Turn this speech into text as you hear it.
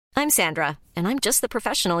I'm Sandra, and I'm just the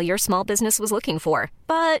professional your small business was looking for.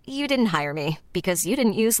 But you didn't hire me because you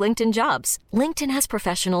didn't use LinkedIn Jobs. LinkedIn has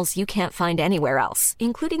professionals you can't find anywhere else,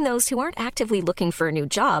 including those who aren't actively looking for a new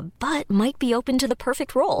job, but might be open to the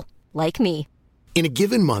perfect role, like me. In a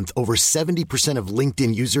given month, over 70% of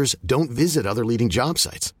LinkedIn users don't visit other leading job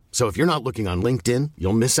sites. So if you're not looking on LinkedIn,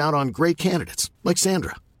 you'll miss out on great candidates like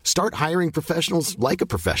Sandra. Start hiring professionals like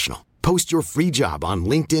a professional. Post your free job on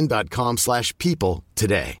linkedin.com/people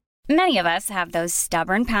today. Many of us have those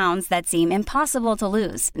stubborn pounds that seem impossible to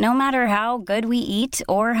lose, no matter how good we eat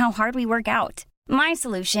or how hard we work out. My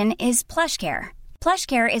solution is PlushCare.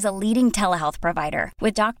 PlushCare is a leading telehealth provider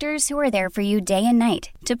with doctors who are there for you day and night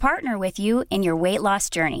to partner with you in your weight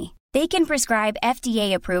loss journey. They can prescribe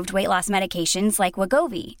FDA-approved weight loss medications like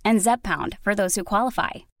Wegovy and Zepbound for those who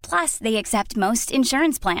qualify. Plus, they accept most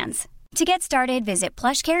insurance plans. To get started, visit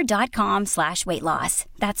plushcare.com/weightloss.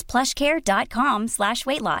 That's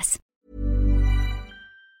plushcare.com/weightloss.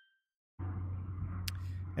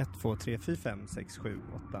 1, 2, 3, 4, 5, 6, 7,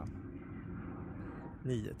 8,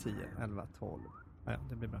 9, 10, 11, 12. Ja,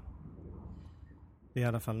 det blir bra. Det är i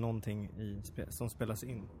alla fall någonting som spelas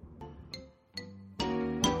in.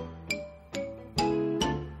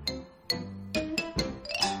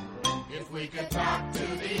 If we could talk to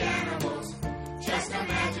the animals, just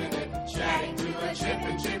imagine it, chatting to a chimp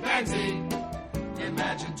and chimpanzee.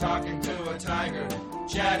 Imagine talking to a tiger,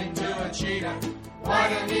 chatting to a cheetah.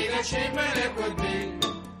 What a neat achievement it would be.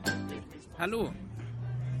 Hallå.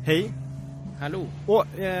 Hej. Hallå. Och,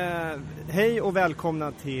 hej och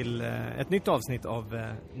välkomna till ett nytt avsnitt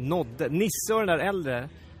av Nodde. Nisse och den där äldre,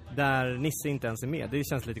 där Nisse inte ens är med. Det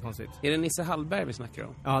känns lite konstigt. Är det Nisse Hallberg vi snackar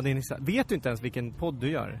om? Ja, det är Nisse. Vet du inte ens vilken podd du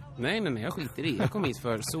gör? Nej, jag skiter i. Jag kom hit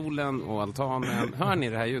för solen och altanen. Hör ni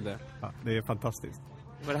det här ljudet? Ja, det är fantastiskt.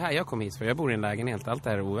 Det var det här jag kom hit för. Jag bor i en lägenhet. Allt det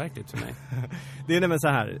här är overkligt för mig. Det är nämligen så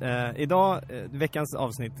här. Idag, veckans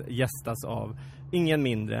avsnitt gästas av ingen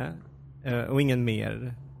mindre och ingen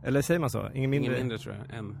mer. Eller säger man så? Ingen mindre tror jag.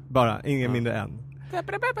 Än. Bara, ingen mindre än.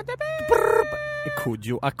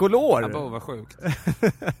 Kodjo Akolor. Abo, vad sjukt.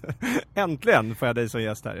 Äntligen får jag dig som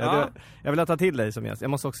gäst här. Jag vill ta till dig som gäst.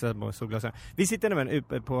 Jag måste också ha solglasögon. Vi sitter nämligen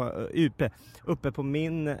uppe på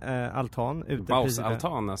min altan.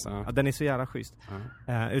 Bausaltan alltså. Ja, den är så jävla schysst.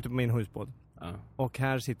 Ute på min husbåd. Och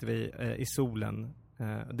här sitter vi i solen.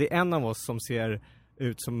 Det är en av oss som ser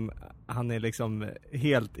ut som han är liksom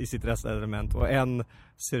helt i sitt restelement, och en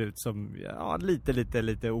ser ut som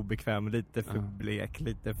lite obekväm, lite för blek,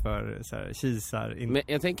 lite för så här kisar. Men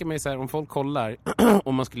jag tänker mig så här, om folk kollar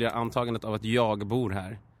om man skulle göra antagandet av att jag bor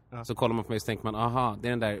här, så kollar man på mig och tänker man, aha, det är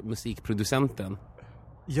den där musikproducenten.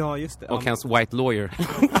 Ja, just det. Och hans white lawyer.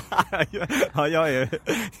 Ja, jag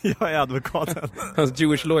är advokaten. Hans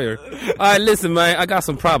Jewish lawyer. Alright, listen man, I got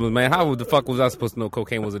some problems man. How the fuck was I supposed to know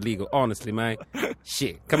cocaine was illegal? Honestly man.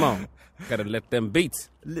 Shit, come on. Gotta let them beats.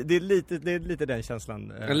 Det är lite den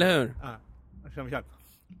känslan. Eller hur? Ja.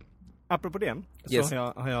 Apropå det, yes. Så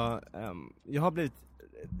jag har blivit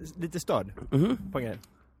lite störd på en grej.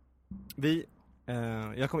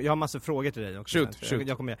 Jag har massor frågor till dig också. Shoot.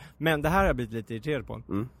 Jag kommer med. Men det här har jag blivit lite irriterad på.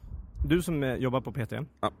 Du som jobbar på PT.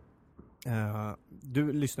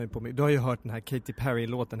 Du lyssnar ju på mig. Du har ju hört den här Katy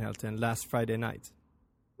Perry-låten hela tiden, Last Friday Night.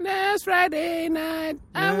 Last Friday night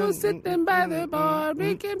I was sitting by the bar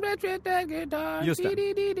drinking blood with the guitar. Just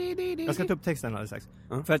det. Jag ska ta upp texten alldeles strax.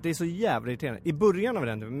 För att det är så jävla irriterande. I början av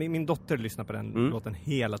den, min dotter lyssnar på den låten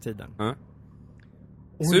hela tiden.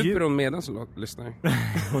 Super hon medan så lyssnar.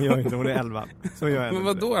 Hon gör inte, hon är 11. Så gör jag. Men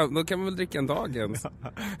vadå? Då kan man väl dricka en dagens?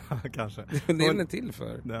 Ja, kanske. Det är den till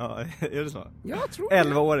för. Ja, är det så? Jag tror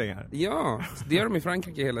 11-åringar. Ja, det gör de i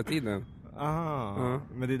Frankrike hela tiden.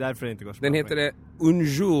 Men det är därför det inte går så bra. Den heter det Un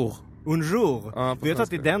jour. Un jour? Ja, vet att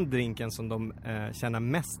det är den drinken som de tjänar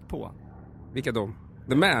mest på. Vilka de?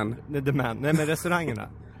 The Man? The Man, nej men restaurangerna.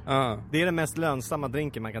 Det är den mest lönsamma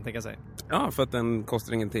drinken man kan tänka sig. Ja, för att den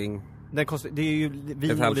kostar ingenting. Det är ju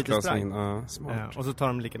vin och lite Sprite. Smart. Och så tar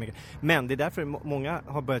de lika mycket. Men det är därför många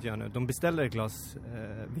har börjat göra nu. De beställer ett glas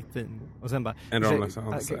vitt vin. Och sen bara...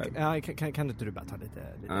 Kan inte du bara ta lite?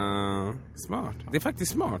 Smart. Det är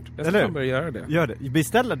faktiskt smart. Jag ska börja göra det. Gör det.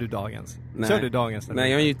 Beställer du dagens? Nej. Kör du dagens?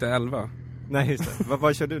 Nej, jag är ju inte 11. Nej, just det.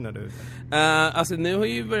 Vad kör du när du... Alltså nu har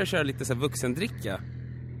jag ju börjat köra lite så här vuxendricka.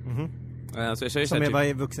 Så jag kör vad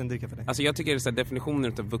är vuxendricka för dig? Alltså jag tycker det är så här,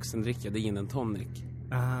 definitionen av vuxendricka, det är gin and tonic.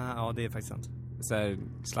 Ja, det är faktiskt sant. Så här,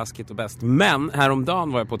 slaskigt och bäst. Men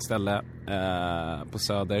häromdagen var jag på ett ställe på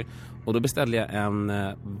Söder, och då beställde jag en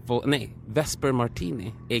Vesper Martini,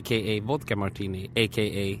 a.k.a. Vodka Martini,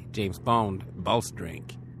 a.k.a. James Bond Balls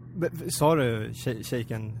Drink. Sa du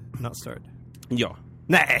shaken not stirred? Ja.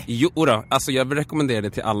 Nej! Jo då, alltså jag vill rekommendera det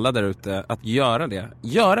till alla där ute att göra det.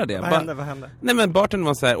 Gör det. Vad hände? Nej men bartendern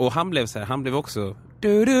var så här, och han blev också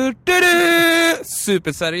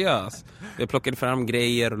superseriös. Jag plockade fram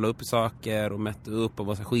grejer och la upp saker och mätte upp och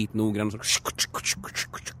var så skitnoggrann och så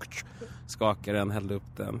skakade den, hällde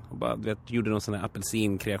upp den och bara, du vet, gjorde någon sån här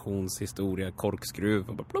apelsinkreationshistoria, korkskruv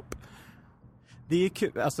och bara plopp. Det är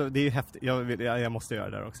kul, alltså det är häftigt. Jag måste göra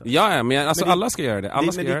det där också. Ja, men alltså alla ska göra det.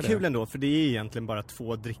 Alla ska göra det. Men det är kul ändå, för det är egentligen bara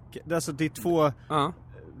 2 drickor. Alltså det är 2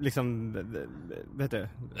 liksom, vad heter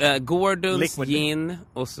det? Gordons Liquid gin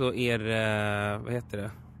och så är det, vad heter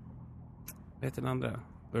det? Vad heter den andra?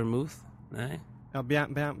 Vermouth? Nej. Ja,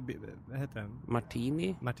 vad heter det?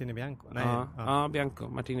 Martini Bianco. Nej. Ja, Bianco.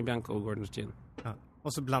 Martini Bianco och Gordons gin. Ja.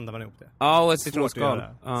 Och så blandar man ihop det. Ja, och ett citronskal.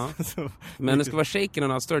 Ja. Så, men det ska vara shaken och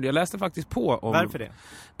not stirred. Jag läste faktiskt på om... Varför det?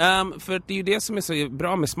 För det är ju det som är så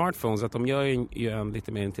bra med smartphones, att de gör ju en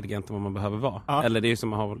lite mer intelligent än vad man behöver vara. Ja. Eller det är ju som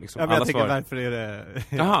man har liksom alla svar. Varför är det...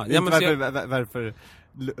 Jaha, ja, men varför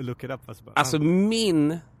look it up? Alltså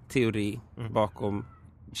min teori bakom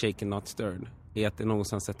shaken not stirred är att det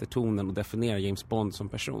någonstans sätter tonen och definierar James Bond som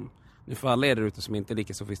person. Nu för alla er där ute som inte är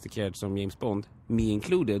lika sofistikerade som James Bond, me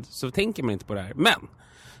included, så tänker man inte på det här. Men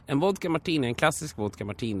en vodka martini, en klassisk vodka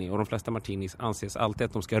martini, och de flesta martinis anses alltid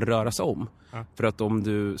att de ska röras om. Ja. För att om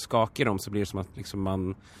du skakar dem så blir det som att liksom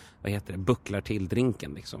man, bucklar till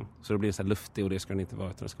drinken liksom. Så då blir det så här luftig, och det ska den inte vara,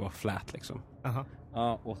 utan det ska vara flat liksom. Aha.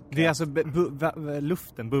 Ja, och det är alltså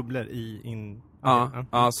luften bubblar in...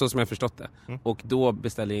 Ja, så som jag förstått det. Och då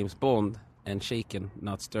beställer James Bond en shaken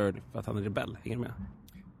not stirred för att han är rebell. Hänger med?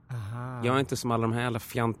 Aha. Jag är inte som alla de här alla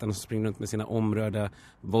fjantarna som springer runt med sina omrörda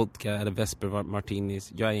vodka eller vesper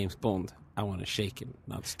martinis. Jag är James Bond. I want a shaken,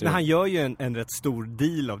 not stirred. Men han gör ju en rätt stor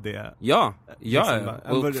deal av det. Ja.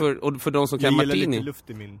 Och för de som kan martini. Lite luft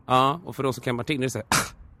i min. Ja, och för de som kan martini är det så här,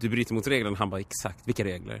 du bryter mot reglerna. Han bara, exakt, vilka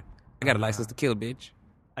regler? I got a license to kill, bitch.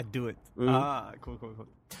 I do it. Cool.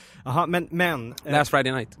 Aha, men Last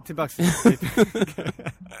Friday night. Tillbaks.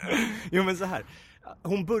 Jo, men så här.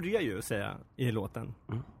 Hon börjar ju säga i låten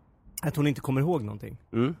att hon inte kommer ihåg någonting.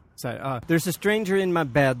 Så här, there's a stranger in my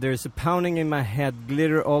bed, there's a pounding in my head,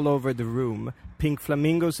 glitter all over the room, pink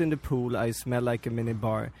flamingos in the pool, I smell like a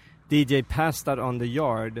minibar, DJ passed out on the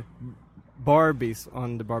yard, Barbies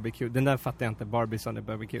on the barbecue. Den där fattar jag inte, Barbies on the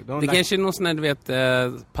barbecue. Det kanske är någon sån här, du vet,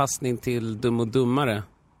 passning till Dum och Dummare.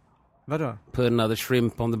 Vadå? Put another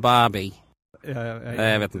shrimp on the Barbie.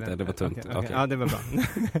 Jag vet inte, det var tunt. Okay. Ja, det var bra.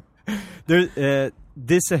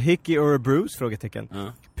 This a hickey or a bruise? Frågetecken.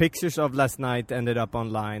 Pictures of last night ended up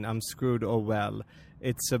online. I'm screwed, oh well.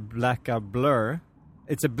 It's a blackout blur.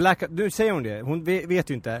 It's a blackout... Nu säger hon det. Hon vet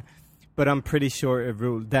ju inte. But I'm pretty sure a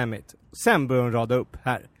rule. Damn it. Sen börjar hon rada upp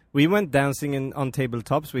här. We went dancing on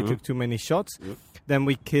tabletops. We took too many shots. Then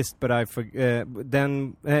we kissed, but I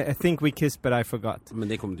think we kissed, but I forgot. Men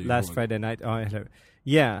det kommer du last ihåg. Friday night.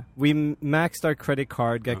 Yeah, we maxed our credit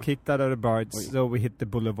card, got kicked out of the bar, so we hit the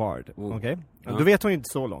boulevard. Okay? Då vet hon inte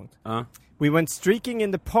så långt. We went streaking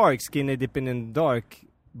in the park, skinny dipping in the dark,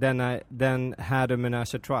 then had a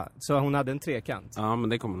menage à trois. Så hon hade en trekant. Ja, men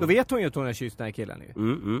det kommer då vet hon ju att hon har kysst den här killen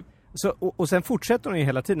ju. Så, och sen fortsätter hon ju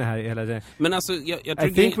hela tiden här. Men alltså, jag tror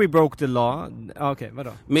I think we broke the law. Okej,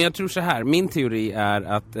 vadå? Men jag tror så här, min teori är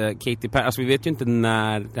att Katy Perry, alltså vi vet ju inte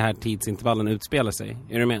när det här tidsintervallen utspelar sig.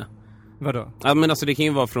 Är du med? Vadå? Ja, men alltså det kan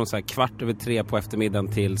ju vara från så här 3:15 på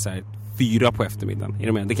eftermiddagen till så här 4 på eftermiddagen. Är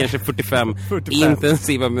du med? Det kanske är 45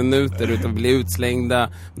 intensiva minuter utav att bli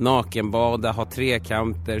utslängda, nakenbada, ha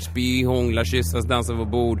trekanter, spy, hångla, kyssas, dansa på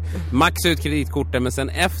bord, maxa ut kreditkorten, men sen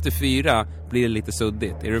efter 4 blir det lite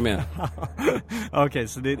suddigt. Är du med? Okej,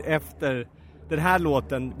 så det är efter den här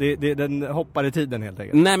låten, den hoppar i tiden helt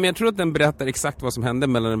enkelt. Nej, men jag tror att den berättar exakt vad som hände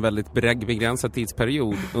mellan en väldigt begränsad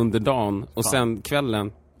tidsperiod under dagen och sen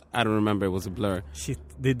kvällen. I don't remember, it was a blur. Shit,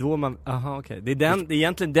 det är då man... Aha, okej. Det är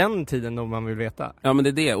egentligen den tiden då man vill veta. Ja, men det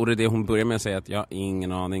är det. Och det är det hon börjar med att säga att jag har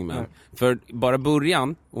ingen aning med. För bara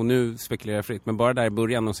början, och nu spekulerar jag fritt, men bara där i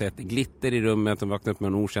början hon säger att det glitter i rummet, hon vaknar upp med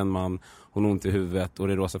en okänd man, hon har ont i huvudet och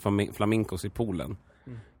det är rosa flamingos i poolen.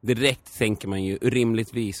 Direkt tänker man ju,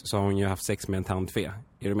 rimligtvis så har hon ju haft sex med en tandfe.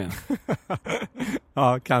 Är du med?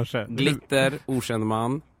 Ja, kanske. Glitter, okänd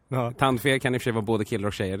man. Ja. Tandfe kan i och för sig vara både killar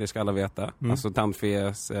och tjejer, det ska alla veta. Alltså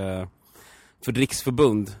Tandfes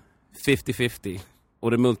fördricksförbund 50-50.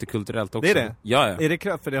 Och det är multikulturellt också. Det är det? Ja. Är det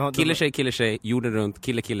klart för det? Kille tjej, jorden runt,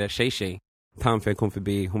 kille, tjej. Tandfe kom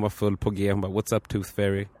förbi, hon var full på G, hon bara, what's up tooth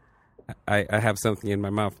fairy? I have something in my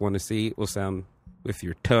mouth, wanna see? Och sen, with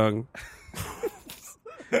your tongue.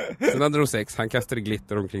 Sen hade de sex, han kastade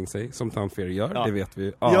glitter omkring sig, som Tandfe gör, det vet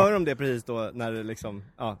vi. Ja. Gör de det precis då, när det liksom...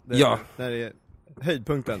 När det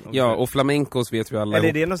höjdpunkten. Ja, och flamencos vet vi alla. Eller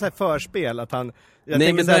är det något så här förspel att han... Jag Nej,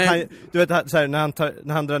 tänker men så här, du vet så här,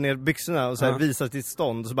 när han drar ner byxorna och så här, visar sitt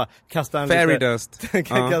stånd, så bara kastar han Fairy lite... dust.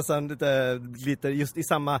 kastar han lite glitter just i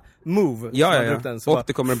samma move. Ja. Den, och bara...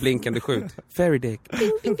 det kommer en blinkande skjut. Fairy dick.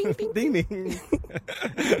 Ding, ding.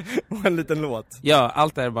 Och en liten låt. Ja,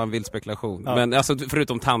 allt är bara en vild spekulation. Ja. Men alltså,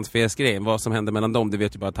 förutom tandfes-grejen, vad som händer mellan dem, det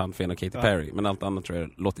vet ju bara tandfen och Katy Perry. Men allt annat tror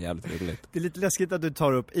jag låter jävligt roligt. Det är lite läskigt att du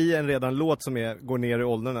tar upp i en redan låt som går ner i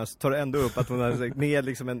åldrarna, så tar du ändå upp att hon har med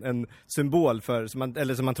liksom en symbol för, som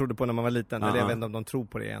man trodde på när man var liten. Eller jag vet inte om de tror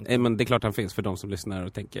på det egentligen. Men det är klart han finns för de som lyssnar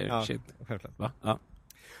och tänker, shit. Självklart. Va? Ja.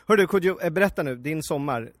 Hörru, Kodjo, berätta nu, din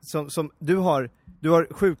sommar, som du har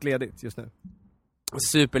sjukt ledigt just nu.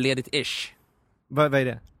 Superledigt-ish. Vad är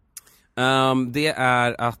det? Det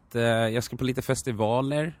är att jag ska på lite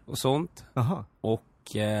festivaler och sånt. Aha. Och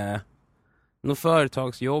något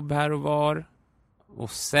företagsjobb här och var.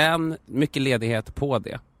 Och sen mycket ledighet på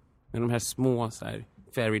det. Med de här små så här,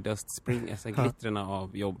 fairy dust glittrarna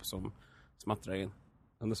av jobb som smattrar in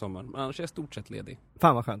under sommaren. Men annars är jag stort sett ledig.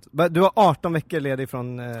 Fan vad skönt. Du har 18 veckor ledig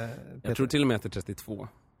från jag tror till och med att det är 32.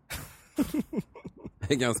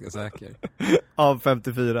 Jag är ganska säker. Av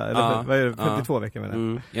 54, eller vad är det? 52 veckor menar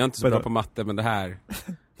jag. Jag är inte så bra på matte, men det här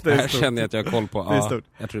känner jag att jag har koll på. Det är stort.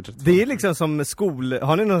 Jag tror det är liksom som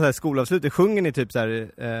har ni någon sån här skolavslut? Sjunger ni typ så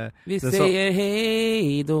här... vi säger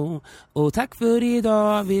hej då och tack för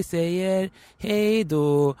idag. Vi säger hej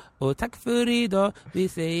då och tack för idag. Vi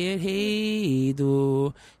säger hej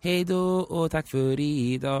då och tack för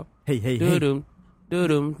idag. Hej, hej, hej. Durum,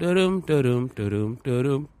 durum, durum, durum,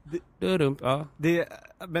 durum, durum. Ja.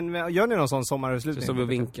 Men gör ni någon sån sommaravslutning? Så vi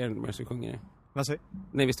vinkar när vi sjunger. Vad säger?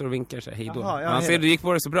 Nej, vi står och vinkar så hej då. Jaha, ser du gick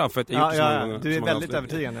på det så bra för att jag gjort så många gånger. Du är väldigt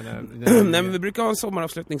övertygande. Nej, men vi brukar ha en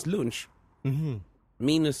sommaravslutningslunch. Mm.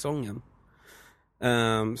 Minus sången.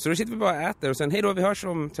 Så då sitter vi bara och äter och sen hej då, vi hörs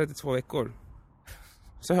om 32 veckor.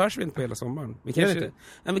 Så hörs vi inte på hela sommaren. Vi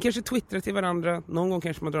kanske twittrar till varandra. Någon gång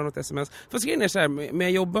kanske man drar något sms. Fast grejen är så här, men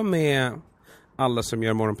jag jobbar med alla som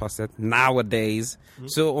gör morgonpasset nowadays.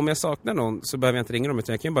 Så om jag saknar någon så behöver jag inte ringa dem,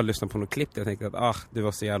 utan jag kan ju bara lyssna på något klipp där jag tänkte att du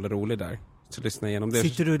var så jävla rolig där. Så lyssna igenom det.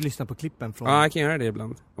 Sitter du och lyssnar på klippen från? Ja, jag kan göra det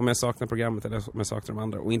ibland. Om jag saknar programmet eller om jag saknar de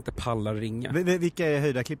andra och inte pallar ringa. Vilka är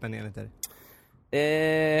höjda klippen enligt er?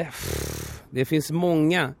 Det finns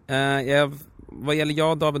många. Vad gäller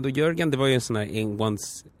jag, David och Jörgen, det var ju en sån här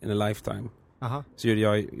once in a lifetime. Aha. Så gjorde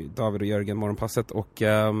jag, David och Jörgen morgonpasset och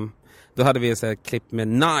då hade vi en sån här klipp med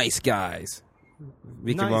Nice Guys.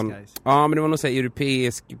 Guys? Ja, men det var någon sån här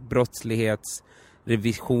europeisk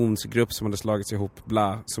brottslighetsrevisionsgrupp som hade slagits ihop,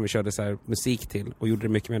 som vi körde så här musik till och gjorde det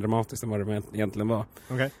mycket mer dramatiskt än vad det egentligen var.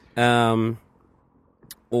 Okay.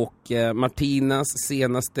 Och Martinas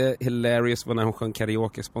senaste hilarious var när hon sjöng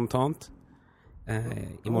karaoke spontant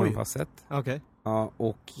i morgonpasset. Okay. Ja,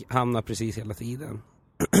 och hamnar precis hela tiden.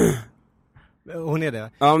 Hon är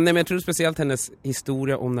det? Ja, nej, men jag tror speciellt hennes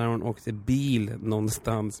historia om när hon åkte bil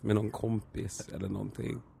någonstans med någon kompis eller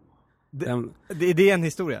någonting. Det är en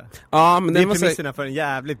historia? Ja, men det är var premisserna för en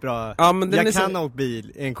jävligt bra... Ja, men jag kan åka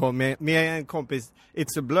bil med en kompis.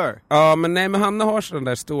 It's a blur. Ja, men Hanna har sådana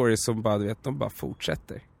där stories som bara, du vet, de bara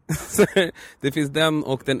fortsätter. Det finns den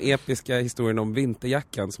och den episka historien om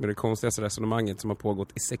vinterjackan som är det konstigaste resonemanget som har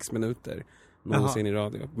pågått i 6 minuter. Någonsin i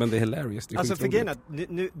radio. Men det är hilarious. Det är alltså för grejen att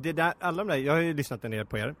det där, alla de där, jag har ju lyssnat en del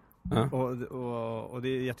på er. Och det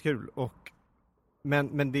är jättekul.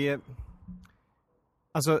 Men det...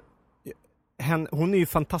 Alltså, hon är ju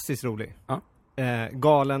fantastiskt rolig. Ja.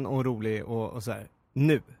 Galen och rolig och så här.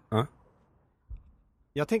 Nu. Ja.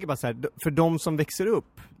 Jag tänker bara så här, för de som växer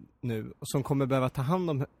upp nu och som kommer behöva ta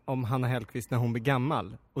hand om Hanna Hellquist när hon blir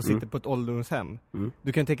gammal och sitter på ett ålderdomshem.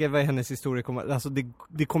 Du kan tänka vad hennes historia kommer, alltså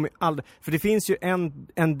det kommer aldrig, för det finns ju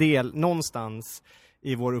en del någonstans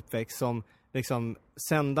i vår uppväxt som liksom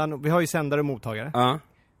sändaren, vi har ju sändare och mottagare. Ja.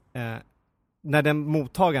 När den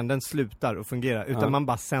mottagaren den slutar att fungera utan man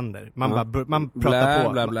bara sänder, man pratar på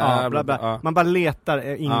bla. Man bara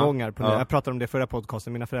letar ingångar på det. Jag pratade om det förra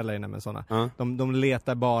podcasten, mina föräldrar är nämligen såna. De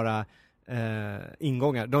letar bara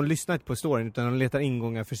ingångar. De lyssnar inte på storyn utan de letar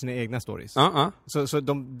ingångar för sina egna stories. Så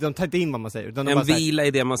de tar inte in vad man säger utan de bara vila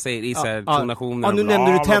i det man säger i så här tonationer. Nu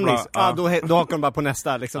nämnde du tennis. Då hakar de bara på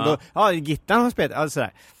nästa liksom. Gittan har spelat alltså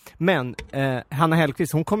sådär. Men Hanna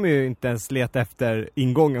Hellquist, hon kommer ju inte ens leta efter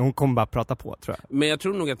ingången, hon kommer bara prata på, tror jag. Men jag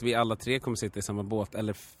tror nog att vi alla tre kommer sitta i samma båt,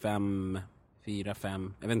 eller 5 4,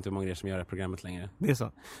 5. Jag vet inte hur många det är som gör det programmet längre. Det är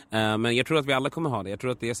så. Men jag tror att vi alla kommer ha det. Jag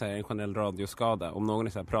tror att det är så här en generell radioskada. Om någon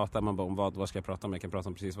är så här, pratar man bara om vad ska jag prata om? Jag kan prata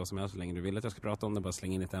om precis vad som helst så länge du vill att jag ska prata om det. Bara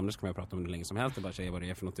slänga in ett ämne så kan jag prata om det länge som helst. Det bara säga vad det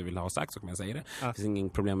är för något du vill ha sagt så kan jag säga det. Det finns ingen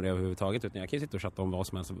problem med det överhuvudtaget. Utan jag kan ju sitta och chatta om vad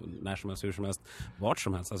som helst, när som helst, hur som helst, vart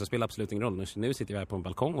som helst. Alltså det spelar absolut ingen roll. Nu sitter vi här på en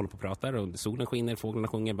balkong och håller på och pratar och solen skiner, fåglarna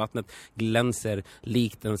sjunger, vattnet glänser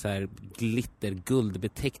likt en så här glitter,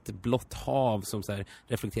 guldbetäckt blått hav som så här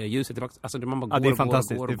reflekterar ljuset tillbaka. Alltså man bara det är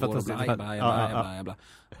fantastiskt. Det är fantastiskt.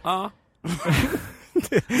 Ja.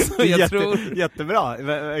 Så jag tror... Jättebra,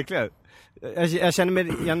 verkligen. Jag känner mig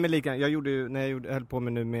igen med lika. Jag gjorde ju, när jag höll på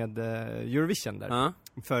med nu med Eurovision där.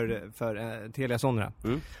 För Telia Sonera.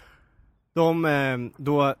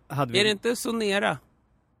 Då hade vi... Är det inte Sonera?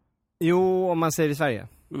 Jo, om man säger i Sverige.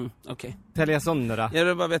 Okej. Telia Sonera. Jag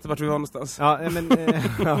vill bara veta vart vi var någonstans. Ja, men...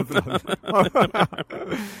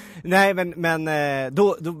 Nej, men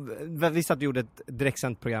då vi satt och gjorde ett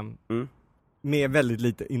direktsänt program. Med väldigt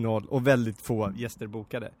lite innehåll och väldigt få gäster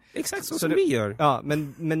bokade. Exakt så som vi gör. Ja,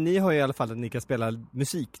 men ni har ju i alla fall att ni kan spela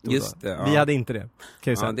musik då. Just det, ja. Vi hade inte det.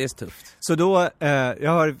 Kan jag säga. Ja, det är tufft. Så då,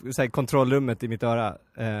 jag har så här, kontrollrummet i mitt öra.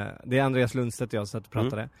 Det är Andreas Lundstedt och jag satt och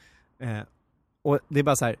pratade. Och det är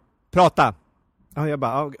bara så här, prata! Ja, jag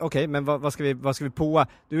bara, okej, men vad ska vi på?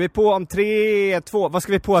 Du är på om 3, 2, vad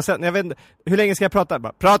ska vi på sen? Jag vet inte, hur länge ska jag prata?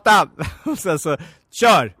 Bara, prata! Och sen så,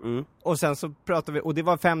 kör! Och sen så pratade vi, och det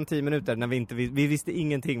var 5-10 minuter när vi visste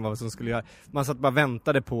ingenting vad som skulle göra. Man satt bara och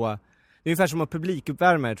väntade på, det är ungefär som att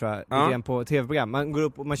publikuppvärmare tror jag, igen på tv-program. Man går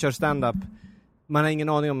upp och man kör stand-up, man har ingen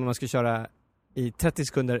aning om man ska köra i 30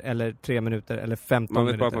 sekunder eller 3 minuter eller 15 minuter. Man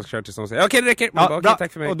vet bara att man ska köra till sån säger, okej det räcker, man bara, okej,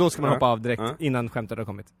 tack för mig. Och då ska man hoppa av direkt innan skämtet har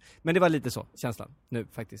kommit. Men det var lite så, känslan nu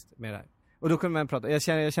faktiskt med det här. Och då kunde man prata, jag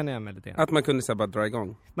känner igen mig lite igen. Att man kunde så bara dra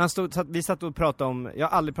igång. Vi satt och pratade om, jag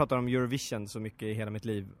har aldrig pratat om Eurovision så mycket i hela mitt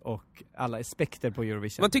liv och alla aspekter på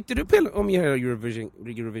Eurovision. Vad tyckte du om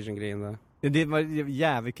Eurovision-grejen då? Det var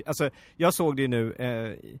jävligt, alltså jag såg det nu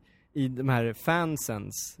i de här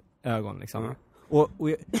fansens ögon liksom. Och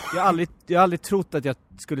jag har aldrig trott att jag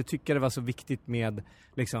skulle tycka det var så viktigt med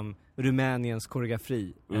liksom Rumäniens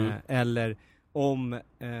koreografi eller om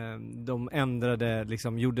de ändrade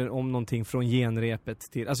liksom, gjorde om någonting från genrepet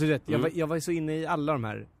till, alltså du vet, jag var så inne i alla de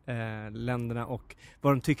här länderna och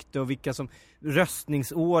vad de tyckte och vilka som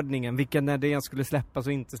röstningsordningen, vilka när det skulle släppas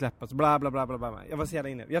och inte släppas, bla bla bla bla bla. Jag var så jävla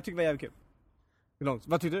inne. Jag tyckte det var jävligt kul. Hur långt?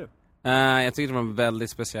 Vad tyckte du? Jag tyckte det var en väldigt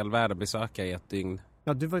speciell värld att besöka i ett dygn.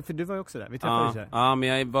 Ja, du var ju också där. Vi träffades där. Ja, men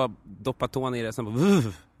jag bara doppade tån i det sen bara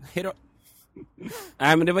hejdå.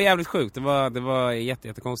 Nej, men det var jävligt sjukt. Det var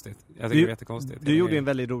jättekonstigt. Jag tycker det var jättekonstigt. Du gjorde en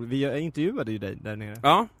väldigt rolig. Vi intervjuade ju dig där nere.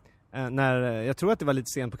 Ja. Jag tror att det var lite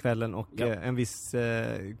sent på kvällen och en viss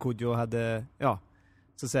Kodjo hade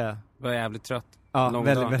så att säga var jävligt trött. Ja, lång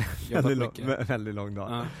väldigt lång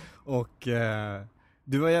dag. Ja. Och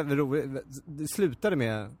du var jävligt rolig. Det slutade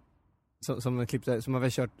med som en klipp som har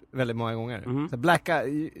vi kört väldigt många gånger. Så Black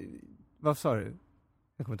vad sa du?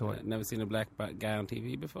 Jag kommer inte ihåg. Never seen a black guy on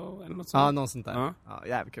TV before eller något sånt. Ja, något sånt där. Ja,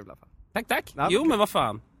 jävligt kul i alla fall. Tack. Ja, jo, men vad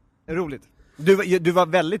fan. Roligt. Du var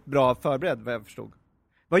väldigt bra förberedd vad jag förstod.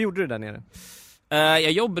 Vad gjorde du där nere?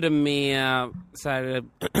 Jag jobbade med så här,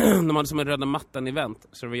 de hade som en röda mattan-event.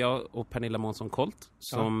 Så det var jag och Pernilla Månsson Colt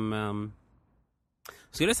som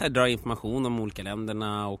skulle så här dra information om olika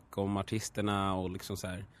länderna och om artisterna och liksom så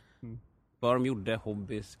här vad de gjorde,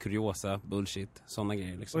 hobbies, kuriosa, bullshit, sådana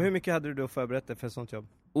grejer liksom. Och hur mycket hade du då förberett dig för ett sånt jobb?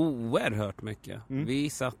 Oerhört mycket. Vi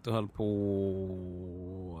satt och höll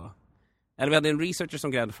på... Eller vi hade en researcher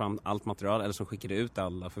som grävde fram allt material eller som skickade ut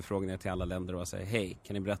alla förfrågningar till alla länder och säger hej,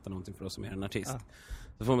 kan ni berätta någonting för oss som är en artist?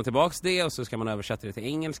 Så får man tillbaks det och så ska man översätta det till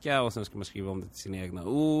engelska och sen ska man skriva om det till sina egna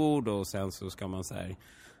ord och sen så ska man så här...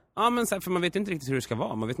 Ja, men så här, för man vet inte riktigt hur det ska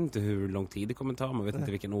vara. Man vet inte hur lång tid det kommer ta. Man vet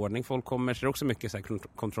inte vilken ordning folk kommer. Så det är också mycket så här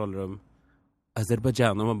kontrollrum.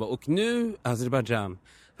 Azerbaijan. Och man bara, och nu Azerbaijan.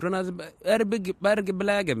 Från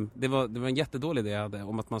Azerbaijan. Det var en jättedålig idé jag hade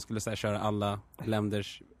om att man skulle så här, köra alla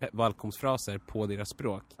länders välkomstfraser på deras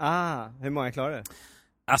språk. Hur många klarar det?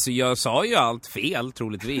 Alltså jag sa ju allt fel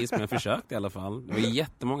troligtvis, men jag försökte i alla fall. Det var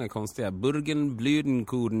jättemånga konstiga. Burgen, blyden,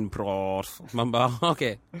 kuden, pras. Man bara,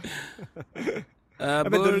 okej.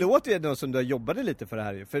 Men då låter det som du jobbade lite för det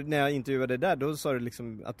här. För när jag intervjuade dig där, då sa du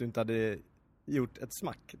liksom att du inte hade gjort ett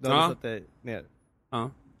smack. Då hade du satt dig ner.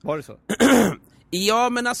 Ja. Var det så? Ja,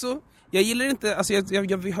 men alltså, jag gillar inte... Alltså,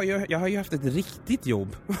 jag har ju haft ett riktigt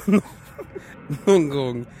jobb någon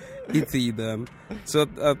gång i tiden. Så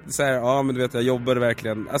att så här, ja men du vet, jag jobbade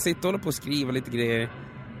verkligen. Alltså, sitta och hålla på och skriva lite grejer.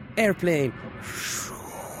 Airplane.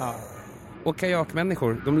 Och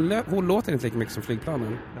kajakmänniskor, hon låter inte lika mycket som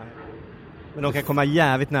flygplanen. Nej. Men de kan komma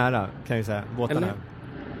jävligt nära, kan jag ju säga, båtarna.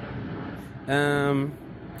 Är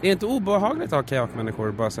det inte obehagligt att ha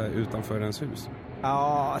kajakmänniskor bara så här utanför ens hus?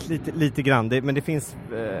 Ja, lite grann. Men det finns...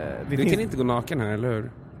 Du kan inte gå naken här, eller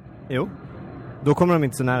hur? Jo. Då kommer de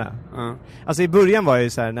inte så nära. Alltså i början var jag ju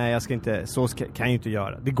så här, nej jag ska inte, så kan jag ju inte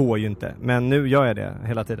göra. Det går ju inte. Men nu gör jag det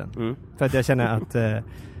hela tiden. För att jag känner att...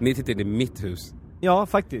 Ni tittar i mitt hus. Ja,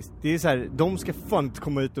 faktiskt. Det är så här, de ska fan inte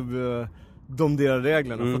komma ut och domdera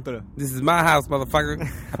reglerna, fattar du? This is my house, motherfucker.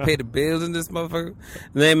 I pay the bills in this motherfucker.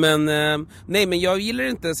 Nej men jag gillar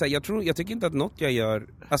inte så här, jag tycker inte att något jag gör,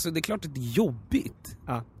 alltså det är klart att det är jobbigt.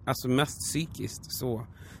 Alltså mest psykiskt så.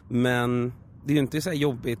 Men det är ju inte så här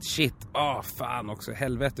jobbigt, shit, fan också,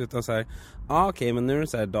 helvete, utan så här, okej, men nu är det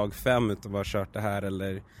så här dag 5 utan bara kört det här,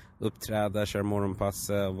 eller uppträda, köra morgonpass,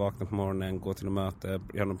 vakna på morgonen, gå till ett möte,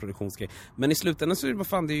 göra någon produktionsgrej. Men i slutändan så är det, vad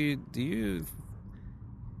fan, det är ju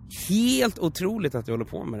helt otroligt att jag håller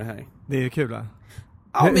på med det här. Det är ju kul, va?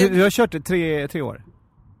 Ja, du har kört det 3 år?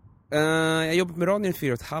 Jag har jobbat med radion i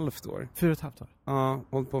 4,5 år. 4,5 år? Ja,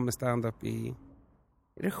 hållit på med stand-up i...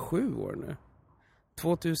 Är det 7 år nu?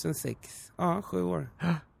 2006. Ja, 7 år.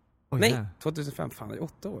 Oj, nej, 2005. Fan, det är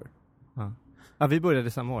 8 år. Ja, vi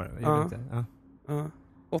började samma år. Ja.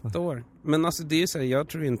 8 år. Men alltså det är så här, jag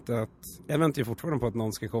tror inte att... Jag väntar ju fortfarande på att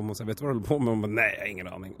någon ska komma och säga, vet du vad du håller på med? Och bara, nej, jag har ingen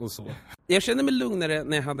aning. Och så. Jag kände mig lugnare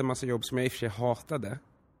när jag hade en massa jobb som jag i och för sig hatade.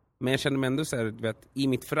 Men jag kände mig ändå så här, du vet, i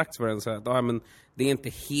mitt förakt var det så här, att men det är inte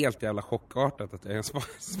helt jävla chockartat att jag är en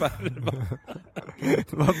spärrvakt.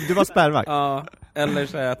 Du var spärrvakt? Ja, eller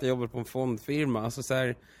så här att jag jobbar på en fondfirma. Alltså så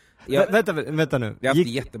här, vänta nu. Jag har haft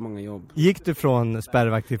jättemånga jobb. Gick du från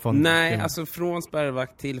spärrvakt till fondfirma? Nej, alltså från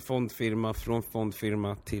spärrvakt till fondfirma, från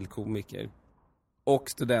fondfirma till komiker. Och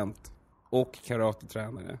student. Och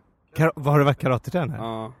karatetränare. Har du varit karatetränare?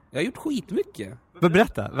 Ja, jag har gjort skitmycket.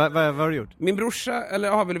 Berätta, vad har du gjort? Min brorsa,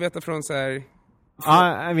 eller vill du veta från så här...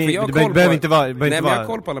 Du behöver inte vara... Nej, men jag har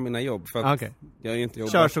koll på alla mina jobb. För att jag har ju inte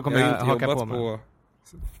jobbat... Kör, så kommer jag haka på mig. På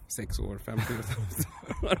 6 år, 5 år.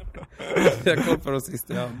 Jag har koll på de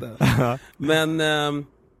sista jag hade. Men,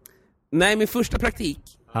 nej, min första praktik.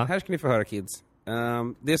 Här ska ni få höra, kids.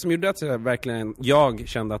 Det som gjorde att jag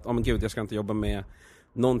kände att, men gud, jag ska inte jobba med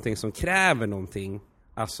någonting som kräver någonting.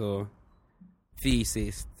 Alltså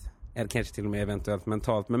fysiskt, eller kanske till och med eventuellt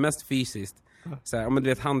mentalt, men mest fysiskt. Så här, om du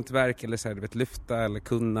vet hantverk eller så här, du vet lyfta eller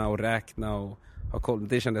kunna och räkna och ha koll.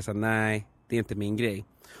 Det kändes så här, nej, det är inte min grej.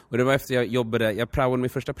 Och det var efter jag praoade, min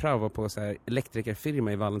första prao var på så här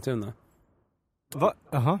elektrikerfirma i Vallentuna. Va?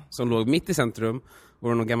 Aha. Som låg mitt i centrum. Var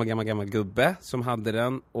det någon gammal gubbe som hade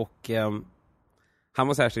den, och han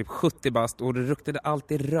var så här typ 70 bast och det ruktade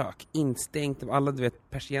alltid rök, instängt. Alla, du vet,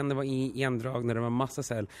 persienner var endragna, det var massa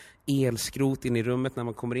så här elskrot in i rummet. När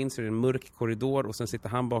man kommer in så är det en mörk korridor och sen sitter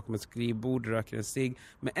han bakom ett skrivbord, röker en cigg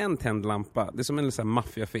med en tänd lampa. Det är som en sån här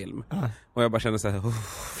maffiafilm. Och jag bara kände så här,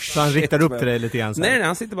 så han riktar upp till dig lite grann så här. Nej,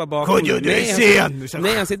 han sitter bara bakom.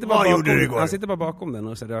 Nej, han sitter bara bakom. Han sitter bara bakom den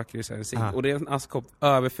och så röker så här en cigg. Och det är en askkopp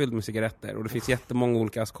överfylld med cigaretter, och det finns jättemånga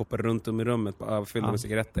olika askkoppar runt om i rummet på överfyllda med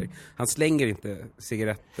cigaretter. Han slänger inte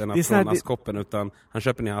cigaretterna från askkoppen, utan han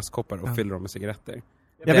köper nya askkoppar och fyller dem med cigaretter.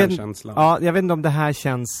 Jag vet inte om det här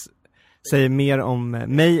säger mer om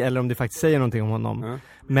mig eller om det faktiskt säger någonting om honom.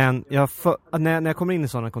 Men när jag kommer in i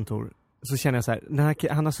sådana kontor så känner jag så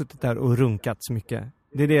här, han har suttit där och runkat så mycket.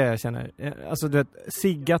 Det är det jag känner. Alltså du vet,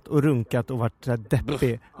 siggat och runkat och varit så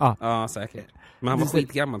deppig. Ja, säkert. Men han var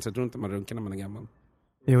skitgammal, så jag tror inte man runkar när man är gammal.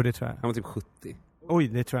 Jo, det tror jag. Han var typ 70. Oj,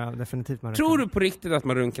 det tror jag definitivt man Tror du på riktigt att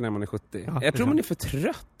man runkar när man är 70? Ja, jag tror man är för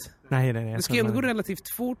trött. Nej. Det ska ju ändå gå relativt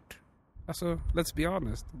fort. Alltså, let's be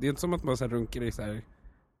honest. Det är inte som att man så här runkar i så här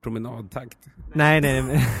promenadtakt. Nej.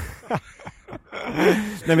 Nej,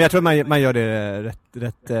 men jag tror man gör det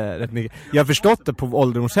rätt mycket. Jag har förstått det, på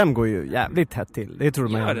ålderdomshem går ju jävligt tätt till. Det tror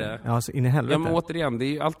man det. Ja, så in i helvete. Ja, men återigen, det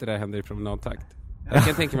är ju allt det där händer i promenadtakt. Jag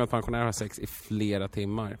kan tänka mig att pensionärer har sex i flera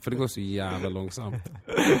timmar, för det går så jävla långsamt.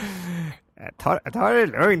 Ta det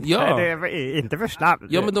lugnt, ja. Det är inte för snabbt.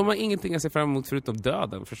 Ja, men de har ingenting att se fram emot förutom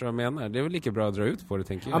döden, förstår jag menar. Det är väl lika bra att dra ut på det,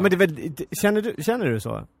 tänker jag. Ja, men det är väl, känner du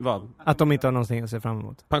så? Vad? Att de inte har någonting att se fram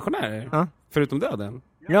emot? Pensionärer? Ja. Förutom döden?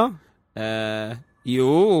 Ja.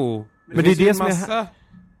 Jo. Men det är det som massa...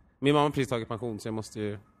 Min mamma har precis tagit pension, så jag måste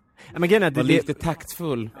ju vara lite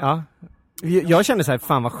taktfull. Ja. Jag känner så här,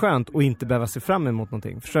 fan vad skönt att inte behöva se fram emot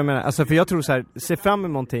någonting. Förstår jag menar? Alltså, för jag tror så här, se fram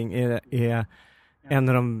emot någonting är en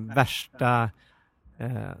av de värsta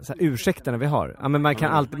så här, ursäkterna vi har. Ja, men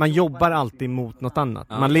man jobbar alltid mot något annat.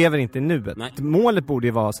 Ja. Man lever inte i nuet. Nej. Målet borde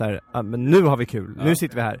ju vara så här, men nu har vi kul. Ja. Nu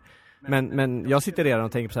sitter vi här. Men jag sitter redan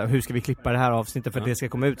och tänker på så här, hur ska vi klippa det här avsnittet för att det ska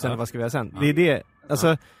komma ut sen, och vad ska vi göra sen? Det är det,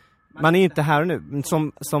 alltså man är inte här och nu. Men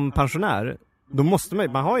som pensionär, då måste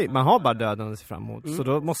man har bara döden att se fram emot. Så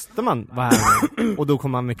då måste man vara här nu. Och då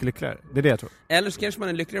kommer man mycket lyckligare. Det är det jag tror. Eller så kanske man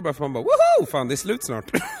är lyckligare bara för man bara, woho! Fan, det är slut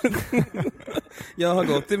snart. Jag har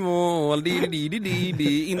gått i mål,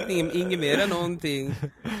 inget mer än någonting.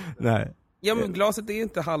 Nej. Ja, men glaset är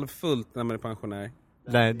inte halvfullt när man är pensionär.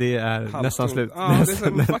 Nej, det är nästan slut. Ja, det är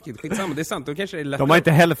så, fuck it, skitsamma, det är sant. Då kanske det är lättare. De har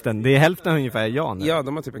inte hälften, det är hälften ungefär ja nu. Ja,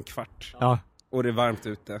 de har typ en kvart. Ja. Och det är varmt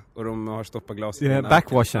ute. Och de har stoppat glaset. Det är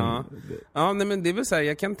backwashen. Ja, nej, men det är väl så här,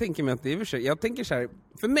 jag kan tänka mig att det är väl så här, jag tänker så här,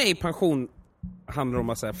 för mig pension handlar om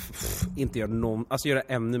att så här, inte göra alltså göra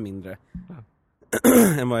ännu mindre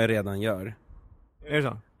än vad jag redan gör. Är det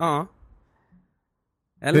så? Ja.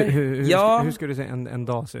 Eller? Hur ska du säga en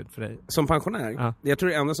dag se ut för dig? Som pensionär? Ja. Jag tror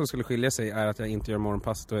det enda som skulle skilja sig är att jag inte gör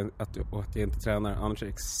morgonpasset och att jag inte tränar. Annars är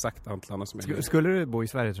det exakt allt annat som jag gör. Skulle du bo i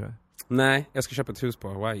Sverige tror jag? Nej, jag ska köpa ett hus på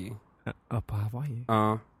Hawaii. Ja, på Hawaii?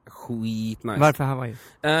 Ja, skitnice. Varför Hawaii?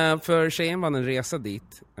 För tjejen vann en resa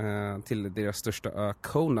dit till deras största ö,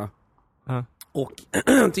 Kona. Och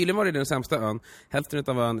tydligen var det den sämsta ön. Hälften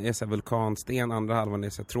av ön är så här vulkansten, andra halvan är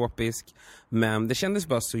så här tropisk. Men det kändes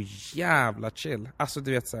bara så jävla chill. Alltså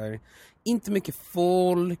du vet så här, inte mycket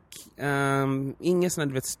folk, ingen sån här,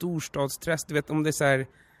 du vet, storstadsstress. Du vet om det är så här,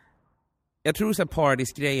 jag tror så här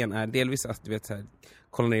paradisgrejen är delvis att du vet så här,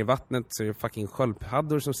 kolla ner i vattnet så är det fucking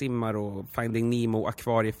sköldpaddor som simmar och Finding Nemo,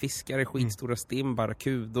 akvariefiskare, skitstora stim,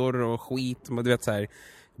 barrakudor och skit. Och du vet så här,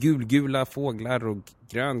 gulgula fåglar och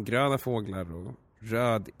gröna fåglar och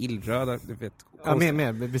illröda, du vet. Ja,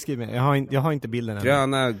 mer, beskriv mig. Jag har inte bilden än.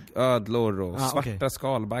 Gröna ödlor och svarta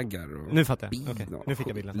skalbaggar. Och nu fattar jag. Okay. Nu fick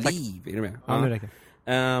jag bilden. Liv, är du med? Ja, nu räcker.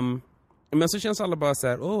 Men så känns alla bara så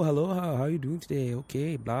här, oh hello, how are you doing today?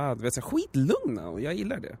 Okej, bla. Du vet, så här, skitlugna och jag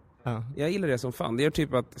gillar det. Ja. Jag gillar det som fan. Det är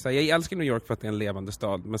typ att, så här, jag älskar New York för att det är en levande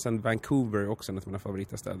stad. Men sen Vancouver är också en av mina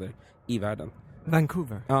favoritstäder i världen.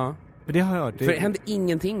 Vancouver? Ja. För det har jag hört. För det händer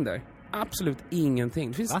ingenting där. Absolut ingenting.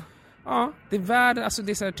 Det finns, ja, det är världen, alltså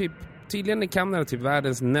det är så här typ, tydligen är Kanada typ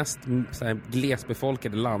världens näst så här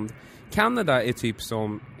glesbefolkade land. Kanada är typ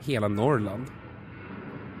som hela Norrland.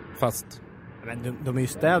 Fast men de är ju,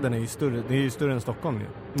 städerna är ju större, det är ju större än Stockholm ju.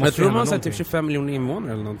 Jag tror man säger typ 25 miljoner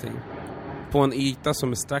invånare eller någonting. På en yta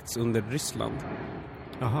som är strax under Ryssland.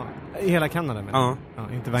 Jaha, i hela Kanada men. Ja.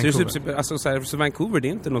 Inte Vancouver. Så, alltså, så Vancouver, det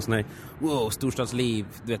är inte någon sån här wow, storstadsliv,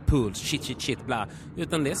 du vet, pools, shit, bla.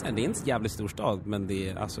 Utan det är så här, det är en jävligt stor stad, men det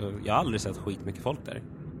är, alltså, jag har aldrig sett skitmycket folk där.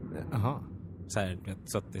 Jaha. Så här,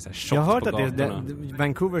 så att det är så här tjockt. Jag har hört att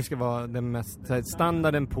Vancouver ska vara den mest så här,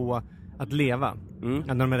 standarden på att leva. Att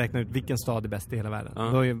när de räknar ut vilken stad är bäst i hela världen.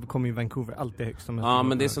 Då kommer ju Vancouver alltid högst. Ja,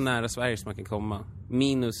 men det är så nära Sverige som man kan komma.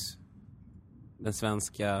 Minus den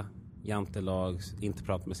svenska jantelag, inte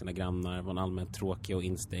prata med sina grannar, var en allmänt tråkig och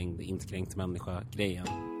instängd, inskränkt människa-grejen.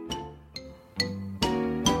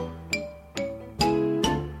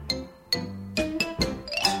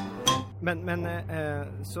 Men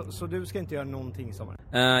så du ska inte göra någonting i sommar?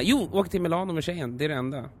 Jo, åka till Milano med tjejen, det är det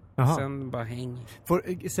enda. Aha. Sen bara häng.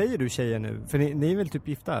 Säger du tjejer nu? För ni är väl typ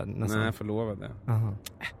gifta nästan? Nej, förlovade. Aha.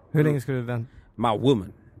 Hur länge ska du vänta? My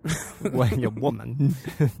woman. Your woman.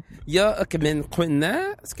 Ja, och min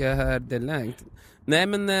kvinna ska ha det långt. Nej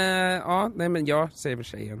men jag säger väl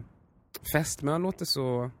tjejen. Fästmön låter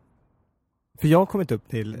så. För jag har kommit upp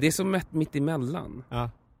till. Det är så mitt emellan. Ja.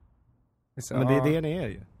 Så, men det är det ni är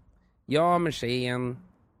ju. Ja, men tjejen.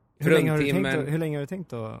 Hur länge har du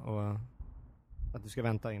tänkt att du ska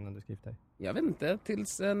vänta innan du skriver dig? Jag vet inte,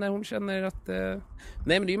 tills när hon känner att nej,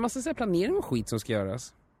 men det är ju massa så här planering och skit som ska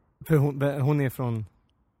göras. För hon är från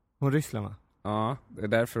Ryssland, va? Ja, det är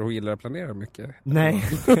därför hon gillar att planera mycket. Nej.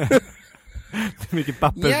 Det är mycket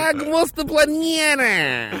papper. Jag måste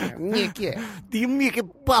planera mycket. Det är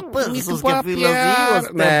mycket papper som ska fyllas i och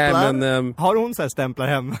stämplar. Nej, men, har hon så här stämplar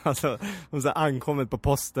hemma? Alltså, hon så här ankommit på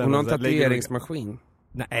posten. Hon har en tatueringsmaskin.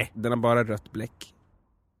 Nej. Den har bara rött bläck.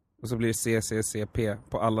 Och så blir det CCCP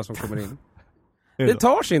på alla som kommer in. Det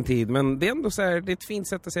tar sin tid, men det är ändå så här, det är ett fint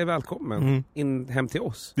sätt att säga välkommen in hem till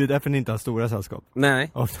oss. Det är därför ni inte har stora sällskap.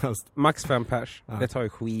 Nej, oftast. Max 5 pers. Ja. Det tar ju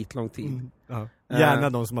skitlång tid. Ja. Gärna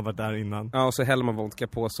de som har varit där innan. Ja, och så häller man vodka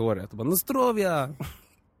på såret och bara, Nostrovia!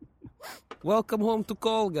 Welcome home to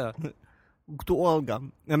Kolga! To Olga.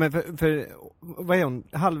 Ja, men för vad är hon?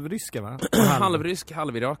 Halvryska, va? Halvrysk,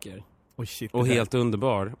 halviraker. Oh shit, och helt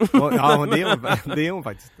underbar. Ja, men det är hon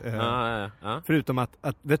faktiskt. Ja. Förutom att,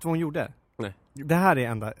 vet du vad hon gjorde? Nej. Det här är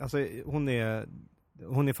enda, alltså hon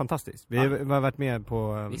är fantastisk. Vi har varit med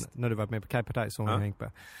på, när du varit med på Kai Partaj, så hon har hängt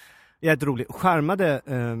på. Jätterolig. Skärmade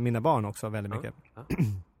mina barn också väldigt mycket.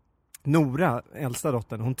 Nora, äldsta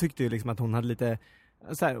dottern, hon tyckte ju liksom att hon hade lite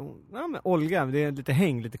så här, ja, men Olga, det är lite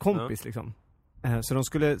häng, lite kompis liksom. Så de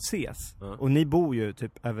skulle ses. Och ni bor ju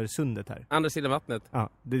typ över sundet här. Andra sidan vattnet. Ja,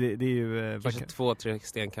 det är ju... Kanske 2-3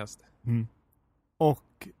 stenkast.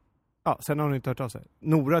 Och ja, sen har hon inte hört av sig.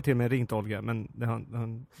 Nora har till och med ringt Olga,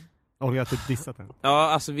 men Olga har typ dissat henne.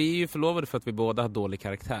 Ja, alltså vi är ju förlovade för att vi båda har dålig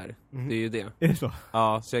karaktär. Det är ju det. Är det så?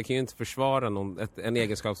 Ja, så jag kan ju inte försvara en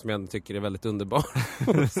egenskap som jag ändå tycker är väldigt underbar.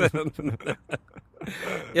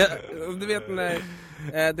 Ja, du vet när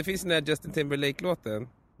det finns den här Justin Timberlake-låten.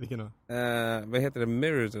 Vilken då? Vad heter det?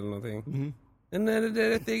 Mirrors eller någonting.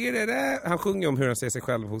 Han sjunger om hur han ser sig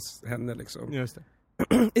själv hos henne liksom. Just det.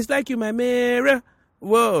 It's like you my mirror.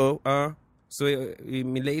 Wow. Så i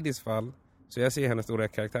min ladies fall, så jag ser hennes stora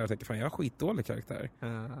karaktär och tänker, fan jag har skitdålig karaktär.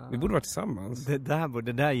 Vi borde vara tillsammans. Det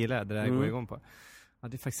där gillar jag, det där går igång på. Ja,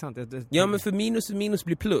 det är faktiskt sant. Ja, men för minus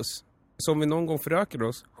blir plus. Så om vi någon gång förökar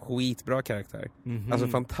oss, skitbra karaktär. Alltså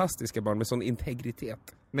fantastiska barn med sån integritet.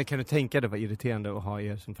 Men kan du tänka dig vad irriterande att ha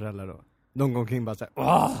er som föräldrar då? Någon gång kring bara såhär,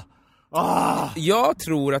 Jag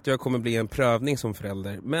tror att jag kommer bli en prövning som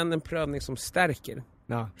förälder, men en prövning som stärker.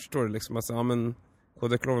 Ja. Förstår du liksom? Alltså, ja men,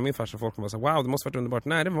 med min farsa, folk kommer säga, wow, det måste varit underbart.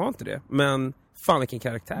 Nej, det var inte det. Men fan vilken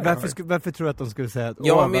karaktär. Varför tror du att de skulle säga att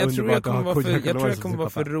ja, men jag tror jag kommer vara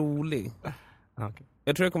för rolig. Okay.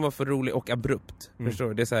 Jag tror jag kommer vara för rolig och abrupt. Förstår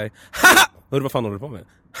du? Det är så här, haha! Hör vad fan håller du på med?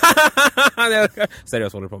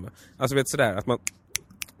 Seriöst håller du på med? Alltså vet sådär, att man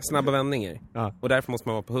snabba vändningar. Ja. Och därför måste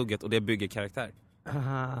man vara på hugget och det bygger karaktär.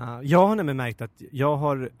 Jag har nämligen märkt att jag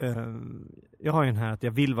har den här att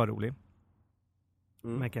jag vill vara rolig.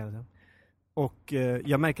 Märker jag det. Och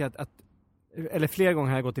jag märker att eller flera gånger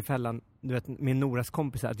har jag gått i fällan, du vet, med Noras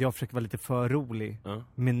kompisar, att jag försöker vara lite för rolig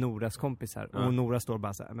med Noras kompisar. Och Nora står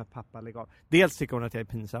bara så här, men pappa, lägg av. Dels tycker hon att jag är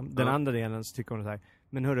pinsam. Den andra delen så tycker hon så här,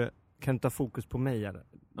 men hörru, kan du ta fokus på mig eller?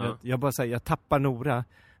 Jag bara säger, jag tappar Nora,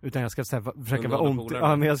 utan jag ska så här, försöka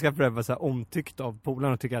vara men jag ska pröva så här, omtyckt av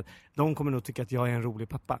polarna och tycka att de kommer nog tycka att jag är en rolig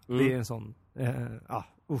pappa. Det är en sån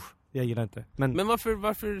jag gillar inte. Men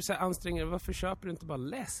varför så här anstränger du? Varför köper du inte bara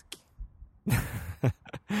läsk?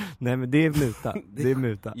 Nej, men det är muta. Det är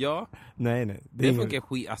muta. Ja. Nej. Det funkar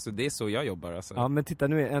skit. Alltså det är så jag jobbar alltså. Ja, men titta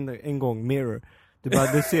nu en gång Mirror. Du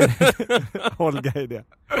ser Olga i det.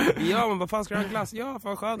 Ja, men vad fan ska du ha en glass? Ja,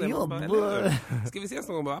 fan skönt. Ska vi ses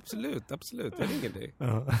någon gång? Bara, absolut. Jag ringer dig.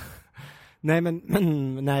 Ja. Nej, men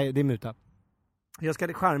nej, det är muta. Jag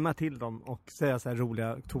ska skärma till dem och säga så här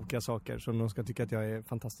roliga, tokiga saker som de ska tycka att jag är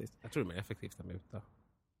fantastisk. Jag tror det är mer effektivt än muta.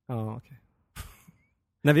 Ja, okej.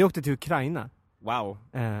 När vi åkte till Ukraina. Wow.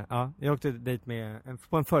 Jag åkte dit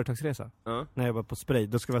på en företagsresa. När jag jobbade på Spray.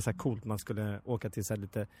 Då skulle det vara så här coolt. Man skulle åka till så här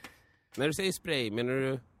lite... När du säger Spray, menar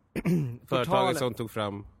du företaget som tog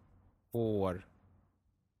fram hår?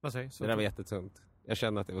 Vad säger du? Det där var jättetunt. Jag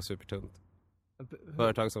kände att det var supertunt.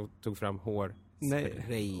 Företag som tog fram hår. Nej.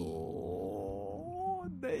 Spray.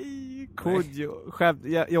 Nej, Kodjo.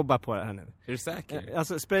 Jag jobbar på det här nu. Är du säker?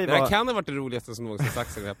 Alltså, Spray det här kan ha varit det roligaste som någonsin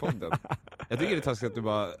sagts i den här podden. Jag tycker det är taskigt att du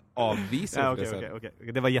bara avvisar okej.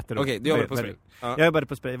 Det var jätteroligt. Okej, du jobbade på Spray. Jag jobbade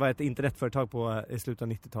på Spray. Det var ett internetföretag i slutet av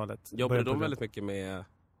 90-talet. Jobbade de väldigt mycket med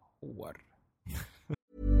hår?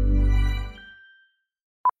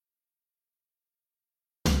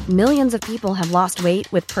 Millions of people have lost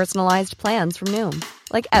weight with personalized plans from Noom.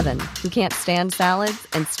 Like Evan, who can't stand salads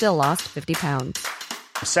and still lost 50 pounds.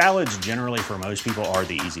 Salads generally for most people are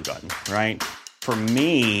the easy button, right? For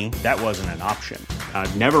me, that wasn't an option. I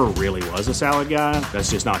never really was a salad guy.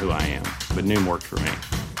 That's just not who I am. But Noom worked for me.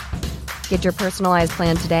 Get your personalized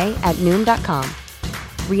plan today at Noom.com.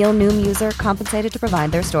 Real Noom user compensated to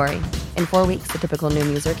provide their story. In 4 weeks, the typical Noom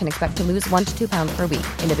user can expect to lose 1 to 2 pounds per week.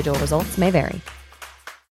 Individual results may vary.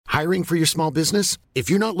 Hiring for your small business? If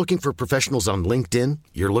you're not looking for professionals on LinkedIn,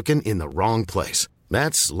 you're looking in the wrong place.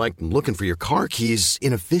 That's like looking for your car keys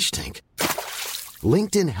in a fish tank.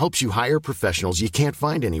 LinkedIn helps you hire professionals you can't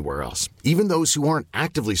find anywhere else, even those who aren't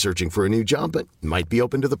actively searching for a new job but might be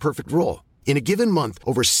open to the perfect role. In a given month,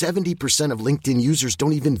 over 70% of LinkedIn users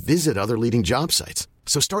don't even visit other leading job sites.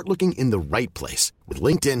 So start looking in the right place. With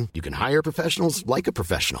LinkedIn, you can hire professionals like a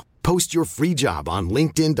professional. Post your free job on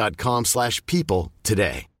linkedin.com/people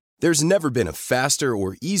today. There's never been a faster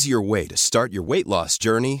or easier way to start your weight loss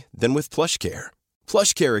journey than with PlushCare.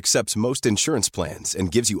 PlushCare accepts most insurance plans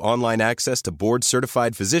and gives you online access to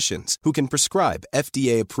board-certified physicians who can prescribe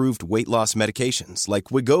FDA-approved weight loss medications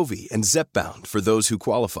like Wegovy and Zepbound for those who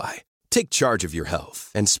qualify. Take charge of your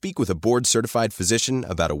health and speak with a board-certified physician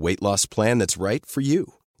about a weight loss plan that's right for you.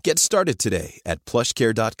 Get started today at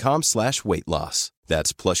plushcare.com/weightloss.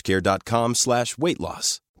 That's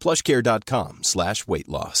plushcare.com/weightloss.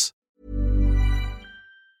 plushcare.com/weightloss.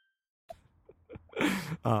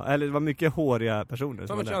 Ja, eller det var mycket håriga personer.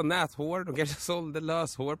 Som att näthår, de kanske sålde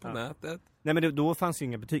löshår på nätet. Nej, men då fanns ju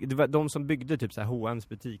inga butiker. Det var de som byggde typ så här H&M's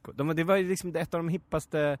butik. Det var ju liksom ett av de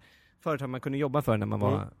hippaste företag man kunde jobba för när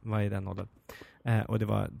man var i den åldern. Och det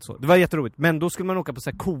var jätteroligt. Men då skulle man åka på så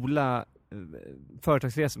här coola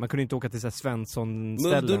företagsresor. Man kunde inte åka till så här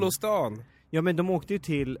Svensson-ställen. Muddulostan. Ja, men de åkte ju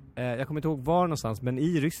till, jag kommer inte ihåg var någonstans, men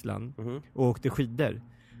i Ryssland och åkte skidor.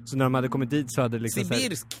 Så när de hade kommit dit så hade det liksom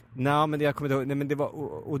Sibirsk. Nej, men jag kommer inte ihåg. Nej, men det var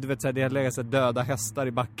och du vet så här, det hade legat så här döda hästar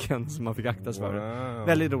i backen som man fick aktas för.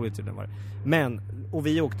 Väldigt roligt tydligen var det. Men och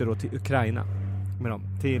vi åkte då till Ukraina med dem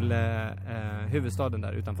till huvudstaden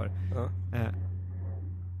där utanför.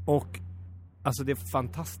 Och alltså det är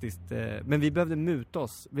fantastiskt, men vi behövde muta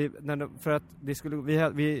oss. För att det skulle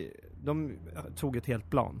de tog ett helt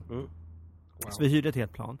plan. Wow. Så vi hyrde ett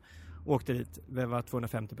helt plan. Åkte dit, vi var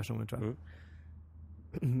 250 personer tror jag.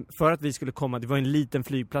 För att vi skulle komma, det var en liten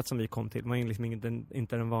flygplats som vi kom till. Det var liksom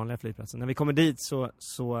inte den vanliga flygplatsen. När vi kommer dit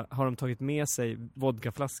så har de tagit med sig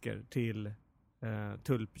vodkaflaskor till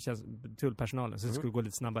tullpersonalen. Så det skulle gå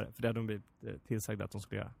lite snabbare. För det hade de blivit tillsagda att de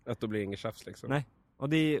skulle göra. Att då blir ingen tjafs liksom. Nej. Och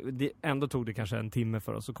det ändå tog det kanske en timme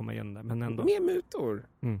för oss att komma igen där. Men ändå. Mer mutor.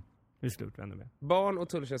 Vi slut ännu mer. Barn och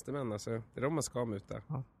tulltjänstemän alltså. Det är de man ska muta.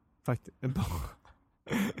 Ja, faktiskt.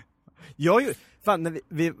 När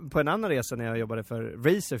vi på en annan resa när jag jobbade för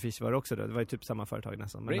Razorfish var det också då. Det var ju typ samma företag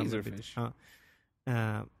nästan. Razorfish? Ja.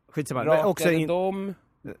 Skitsamma. Rakade de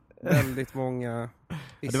väldigt många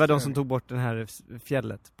fiskar. Det var de som tog bort den här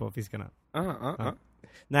fjället på fiskarna.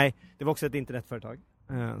 Nej, det var också ett internetföretag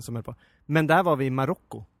som höll på. Men där var vi i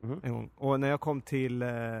Marocko en gång. Och när jag kom till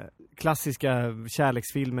klassiska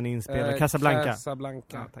kärleksfilmen inspelad Casablanca.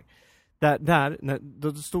 Ja, tack.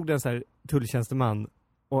 Då stod det en så här tulltjänsteman.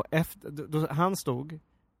 Och han stod,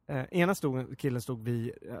 killen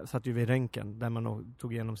satt ju vid ränken där man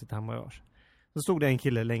tog igenom sitt handbagage. Så stod det en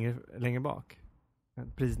kille längre bak.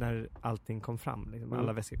 Precis när allting kom fram, liksom,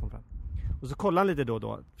 alla väskor kom fram. Och så kollade han lite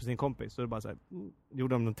då på sin kompis. Så det bara så här,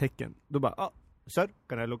 gjorde de någon tecken. Då bara, sir,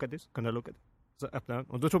 can I look at this? Can I look at this? Så öppnade han.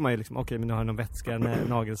 Och då tror man ju liksom, okej, men nu har han någon vätska,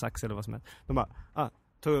 nagelsax eller vad som helst. De bara,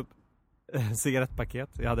 tog upp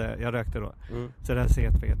cigarettpaket. Jag rökte då. Så det här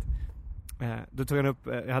cigarettpaket. Då tog han upp,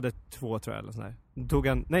 jag hade 2 tror jag eller sådär.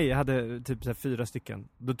 Jag hade typ så här 4 stycken.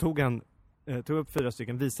 Då tog han tog upp 4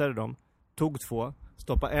 stycken, visade dem, tog 2,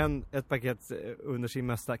 stoppade ett paket under sin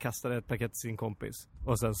mössa, kastade ett paket till sin kompis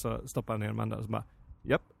och sen så stoppade han ner de andra och så bara,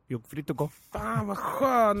 japp, gjort fritt och gå. Fan vad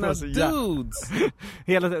sköna alltså,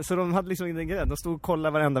 dudes! Så de hade liksom ingen grej. De stod och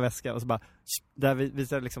kollade varenda väska och så bara, där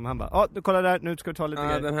visade liksom, han bara, du kollar där, nu ska du ta lite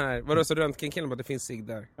grejer. Den här, vadå så röntgenkillen bara, det finns sig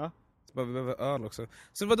där. Ja. Bara, vi behöver öl också.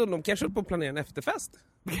 Så vadå, de kanske höll på att planera en efterfest?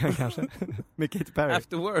 Kanske. Med Katy Perry.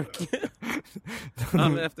 After work.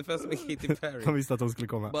 En efterfest med Katy Perry. De visste att de skulle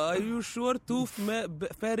komma. But are you sure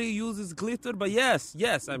Perry uses glitter? But yes,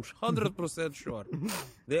 I'm 100% sure.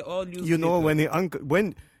 They all use you know, glitter.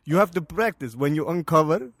 when you have to practice, when you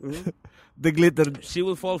uncover the glitter. She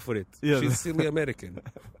will fall for it. Yeah. She's silly American.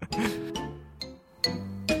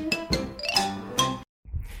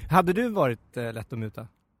 Hade du varit lätt att muta?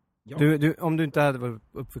 Ja. Du, om du inte hade varit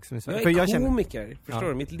uppvuxen i Sverige. Jag är komiker, förstår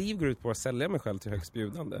du? Mitt liv går ut på att sälja mig själv till högst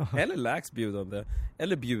bjudande. Eller lägst bjudande.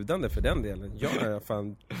 Eller bjudande för den delen. Jag är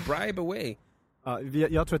fan bribe away. Ja,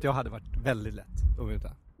 jag tror att jag hade varit väldigt lätt att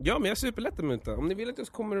muta. Ja, men jag är superlätt att muta. Om ni vill att jag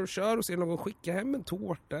kommer och kör och ser någon skicka hem en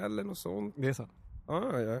tårta eller något sånt. Det är så?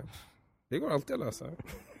 Ja. Det går alltid att lösa.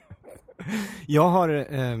 Jag har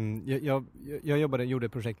gjorde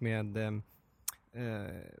ett projekt med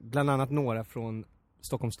bland annat några från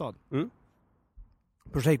Stockholms stad.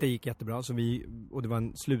 Projektet gick jättebra och det var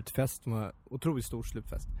en slutfest, det var en otroligt stor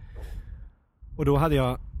slutfest. Och då hade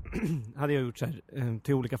jag gjort så här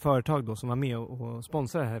till olika företag då som var med och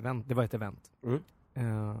sponsrade det här event. Det var ett event.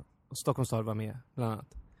 Och Stockholms stad var med bland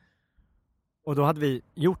annat. Och då hade vi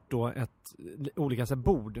gjort då olika så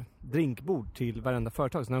här drinkbord till varenda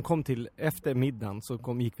företag. Så när de kom till efter middagen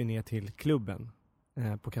så gick vi ner till klubben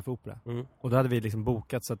på Café Opera. Och då hade vi liksom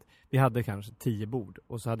bokat så att vi hade kanske 10 bord.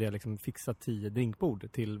 Och så hade jag liksom fixat 10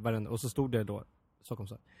 drinkbord till varenda. Och så stod det då Stockholms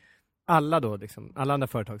stad. Alla andra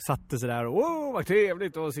företag satte sig där och vad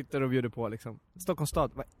trevligt och sitter och bjuder på liksom. Stockholms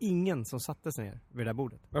stad var ingen som satte sig ner vid det där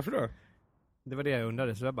bordet. Varför då? Det var det jag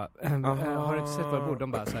undrade. Så jag bara, har du inte sett våra bord?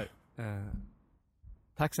 De bara så här,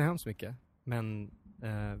 tack så hemskt mycket. Men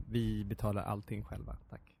vi betalar allting själva,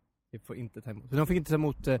 tack. Vi får inte ta emot. Så de fick inte ta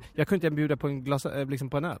emot, jag kunde inte bjuda på en glas, liksom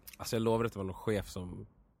på en öl. Alltså jag lovar att det var någon chef som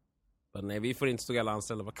bara, nej, vi får inte stå alla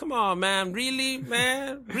anställda. Bara, come on man,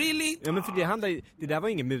 really? Ja, men för det där var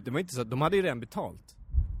ingen mut, det var inte så, de hade ju redan betalt.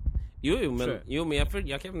 Jo,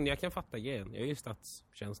 men jag kan fatta grejen. Jag är ju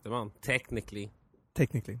statstjänsteman, technically.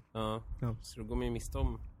 Technically. Ja. Så då går man ju miste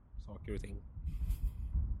om saker och ting.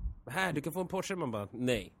 Här, du kan få en Porsche. Man bara,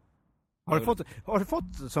 nej. Har du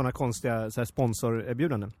fått sådana konstiga så här,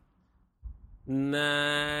 sponsorerbjudanden?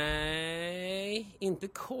 Nej, inte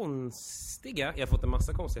konstiga. Jag har fått en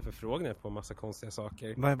massa konstiga förfrågningar på en massa konstiga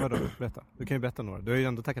saker. Vad då? Berätta. Du kan ju berätta några. Du har ju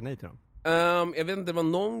ändå tackat nej till dem. Jag vet inte, det var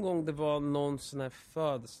någon gång det var någon sån här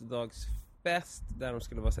födelsedagsfest där de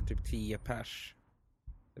skulle vara så här, typ 10 pers.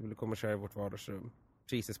 Det ville komma och köra i vårt vardagsrum.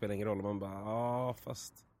 Priset spelar ingen roll. Och man bara,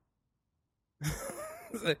 fast...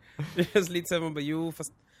 det känns lite så här, man bara, jo,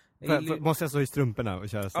 fast... Måste jag stå i strumporna och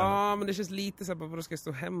köra stand-up? Ja, men det känns lite så här, vadå ska jag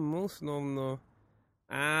stå hemma hos någon och...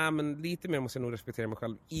 men lite mer måste jag nog respektera mig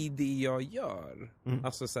själv i det jag gör.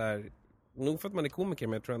 Alltså så här, nog för att man är komiker,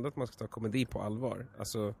 men jag tror ändå att man ska ta komedi på allvar.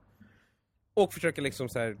 Alltså, och försöka liksom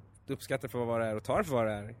så här, uppskatta för vad det är och ta det för vad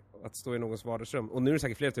det är. Att stå i någons vardagsrum. Och nu är det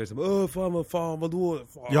säkert fler som vadå?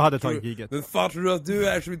 Fan, jag hade tagit giget. Men fan tror du att du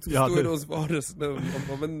är som inte står i någons vardagsrum?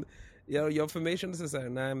 Men jag för mig kändes det så här,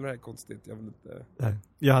 nej men det här är konstigt. Jag vill inte... Nej,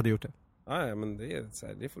 jag hade gjort det. Ja, men det är så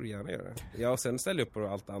här, det får du gärna göra. Jag sen ställer upp på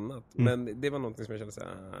allt annat. Men det var någonting som jag kände så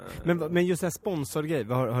här. Men just det här sponsorgrej,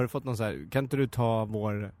 har du fått någon så här, kan du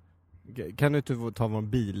inte ta vår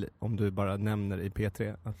bil om du bara nämner i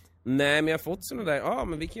P3 att... Nej, men jag har fått sådana där,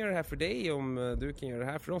 men vi kan göra det här för dig om du kan göra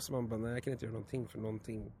det här för oss. Och man bara, nej jag kan inte göra någonting för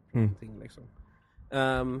någonting liksom.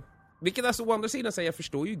 Vilket alltså å andra sidan säger, jag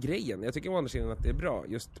förstår ju grejen. Jag tycker å andra sidan att det är bra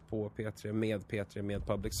just på P3 med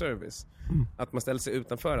public service. Att man ställer sig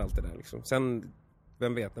utanför allt det där liksom. Sen,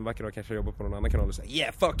 vem vet, en vacker dag kanske jag jobbar på någon annan kanal och säger,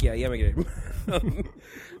 yeah, fuck yeah, ge mig grejer.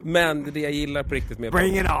 Men det jag gillar på riktigt med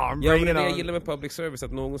bring it on. Det jag gillar med public service,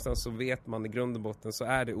 att någonstans så vet man i grund och botten så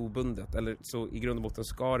är det obundet. Eller så i grund och botten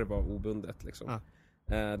ska det vara obundet liksom.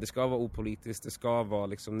 Det ska vara opolitiskt, det ska vara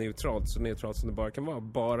liksom neutralt, så neutralt som det bara kan vara,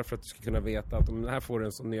 bara för att du ska kunna veta att om den här får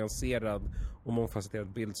en så nyanserad och mångfacetterad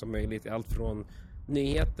bild som möjligt, allt från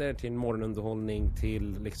nyheter till morgonunderhållning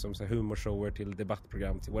till liksom så här humorshower till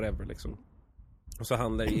debattprogram till whatever liksom. Och så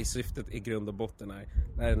handlar det i syftet i grund och botten är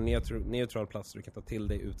det är en neutral plats du kan ta till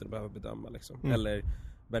dig utan att behöva bedöma liksom. Eller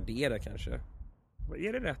värdera kanske.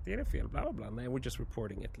 Är det rätt? Är det fel? Bla bla bla. Nej, we're just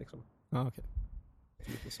reporting it liksom. Okej.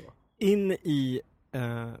 Lite så. In i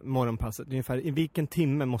morgonpasset, ungefär i vilken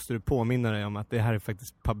timme måste du påminna dig om att det här är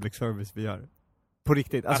faktiskt public service vi gör? På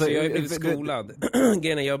riktigt. Alltså jag är blivit skolad.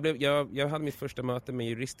 Jag hade mitt första möte med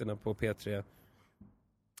juristerna på P3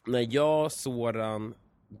 när jag, Soran,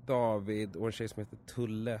 David och en tjej som heter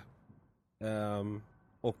Tulle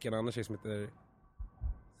och en annan tjej som heter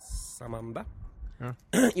Samanda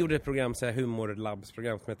gjorde ett program, så här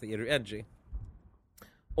humorlabsprogram som heter Är du edgy?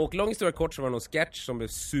 Och lång historia kort så var det någon sketch som blev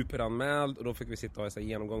superanmäld och då fick vi sitta och ha en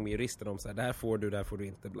genomgång med juristerna om så här, det här får du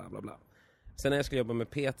inte, bla bla bla. Sen när jag skulle jobba med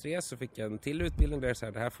P3 så fick jag en till utbildning där så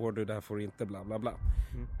här, det här får du inte, bla bla bla.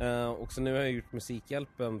 Och så nu har jag gjort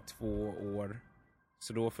Musikhjälpen 2 år.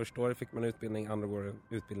 Så då första året fick man utbildning, andra året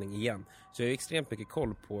utbildning igen. Så jag har extremt mycket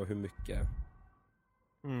koll på hur mycket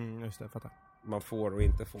just det, fattar. Man får och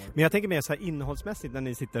inte får. Men jag tänker mer så här innehållsmässigt när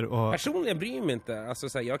ni sitter och... Personligen bryr jag mig inte. Alltså,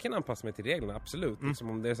 så här, jag kan anpassa mig till reglerna, absolut. Liksom,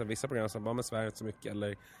 om det är så här, vissa program som bara svär inte så mycket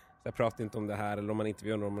eller så här, pratar inte om det här. Eller om man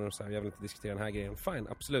intervjuar någon och så här, jag vill inte diskutera den här grejen. Fine,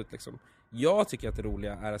 absolut. Liksom. Jag tycker att det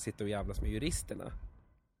roliga är att sitta och jävlas med juristerna.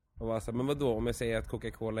 Och bara så här, men vadå, om jag säger att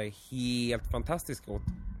Coca-Cola är helt fantastiskt gott,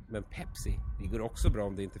 men Pepsi, det går också bra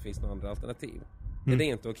om det inte finns några andra alternativ. Är det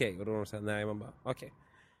inte okej? Och då de säger nej, man bara okej.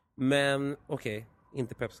 Men okej,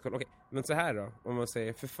 inte Pepsi Cola. Okej, men så här då, om man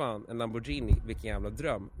säger för fan en Lamborghini, vilken jävla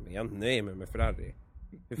dröm. Men jag nöjer mig med Ferrari.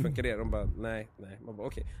 Hur funkar det? De bara nej. Man bara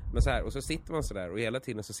okej. Men så här, och så sitter man så där och hela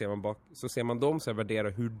tiden så ser man dem så här värdera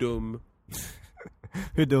hur dum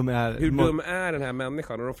dum är den här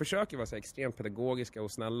människan. Och de försöker vara så extremt pedagogiska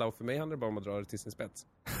och snälla. Och för mig handlar det bara om att dra det till sin spets.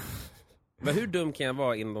 Men hur dum kan jag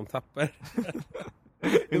vara innan de tappar?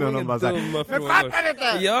 Innan de bara dumma frågor. Jag fattar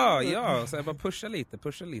inte! Ja, så jag bara pusha lite.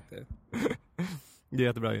 Det är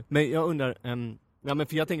jättebra. Men jag undrar, men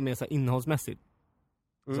för jag tänker mer så här innehållsmässigt.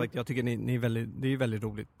 Så jag tycker ni är väldigt, det är väldigt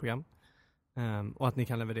roligt program. Och att ni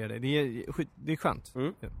kan leverera det. Det är skönt.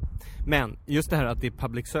 Men just det här att det är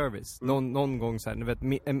public service. Någon gång så här, ni vet,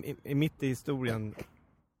 mitt i historien.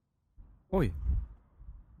 Oj.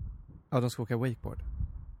 Ja, de ska åka wakeboard.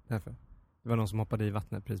 Därför. Det var någon som hoppade i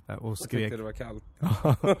vattnet precis och skrek. Jag tyckte det var kallt.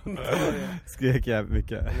 Skrek jävligt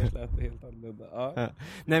mycket. Det lät helt annorlunda. Ja. Nej,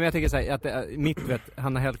 men jag tänker så här att mitt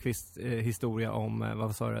Hanna Hellqvists historia om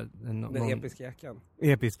vad sa du? Den episka jackan.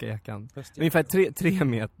 Episka jackan.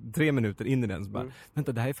 Ungefär 3 minuter in i den så bara,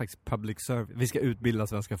 vänta, det här är faktiskt public service. Vi ska utbilda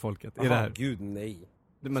svenska folket. Är det här? Gud, nej.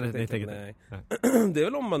 Nej. Det är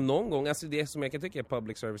väl om man någon gång, alltså det som jag kan tycka är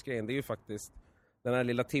public service-grejen, det är ju faktiskt den här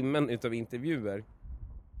lilla timmen utav intervjuer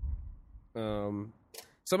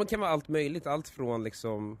Så man kan vara allt möjligt. Allt från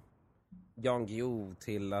liksom Jan Guillou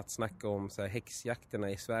till att snacka om så här,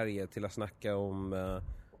 häxjakterna i Sverige, till att snacka om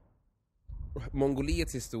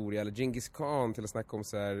Mongoliets historia eller Genghis Khan, till att snacka om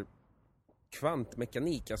så här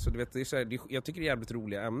kvantmekanik. Alltså, du vet, det är så här, jag tycker det är jävligt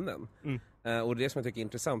roliga ämnen. Och det är det som jag tycker är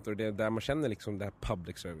intressant, och det är där man känner liksom det här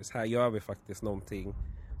public service. Här gör vi faktiskt någonting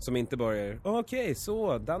som inte bara är okej,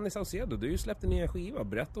 så Danny Saucedo, du har ju släppt en nya skiva,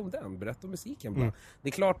 berätta om den, berätta om musiken. Det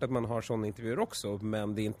är klart att man har sådana intervjuer också,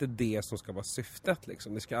 men det är inte det som ska vara syftet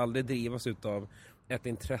liksom. Det ska aldrig drivas utav ett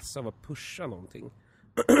intresse av att pusha någonting.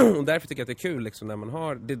 Och därför tycker jag att det är kul liksom, när man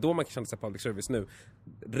har, det är då man kan känna sig public service nu.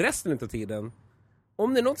 Resten av tiden,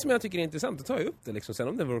 om det är något som jag tycker är intressant, då tar jag upp det liksom. Sen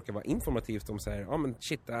om det råkar vara informativt om så här, ja men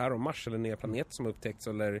shit, det är om Mars eller nya planeter som har upptäckts,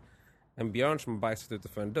 eller en björn som har bajsat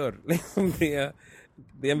utanför en dörr. Liksom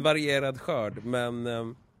det är en varierad skörd, men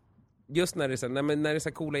just när det är så här, när det är så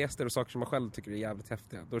här coola gäster och saker som man själv tycker är jävligt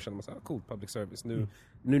häftiga, då känner man så här, cool public service.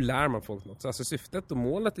 Nu lär man folk något. Så alltså syftet och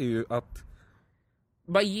målet är ju att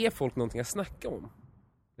bara ge folk någonting att snacka om.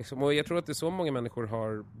 Liksom, och jag tror att det är så många människor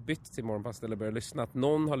har bytt till Morgonpasset eller börjat lyssna, att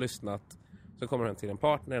någon har lyssnat, så kommer han till en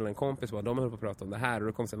partner eller en kompis och de håller på att prata om det här, och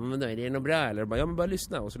då kommer säga, men är det nog bra? Eller bara, ja men bara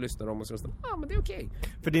lyssna, och så lyssnar de och så lyssnar, men det är okej.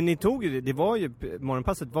 För det ni tog ju, det var ju,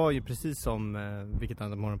 Morgonpasset var ju precis som vilket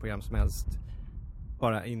annat morgonprogram som helst,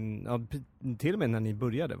 bara till och med när ni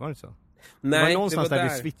började, var det så? Nej, det var någonstans det var där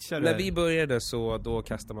vi switchade. När vi började så, då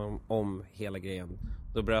kastade man om hela grejen.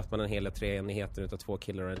 Då bröt man en hela treenheten utav 2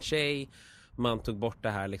 killar och en tjej. Man tog bort det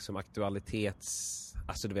här liksom aktualitets,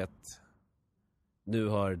 alltså du vet, nu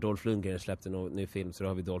har Dolph Lundgren släppt en ny film, så då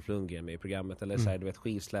har vi Dolph Lundgren med i programmet. Eller så här, du vet,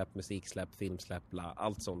 skivsläpp, musiksläpp, filmsläpp, bla,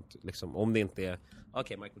 allt sånt liksom. Om det inte är,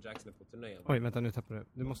 Michael Jackson är på turné. Oj, vänta, nu tappar du.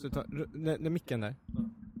 Du måste ta, micken där.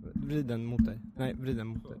 Vrid den mot dig. Nej, vrid den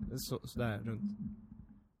mot dig. Så där, runt.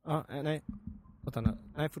 Nej. Åt annat.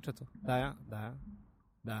 Nej, fortsätt så. Där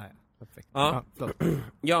ja. Perfekt.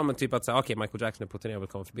 Ja, men typ att säga, Michael Jackson är på turné och vill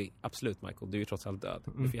komma förbi. Absolut, Michael, du är ju trots allt död.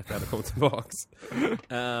 Du vet att jag kommer tillbaks.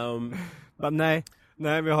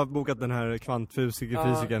 Nej, vi har bokat den här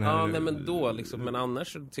kvantfysiken här. Nej, men då liksom. Men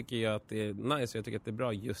annars så tycker jag att det är nice. Jag tycker att det är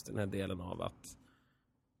bra just den här delen av att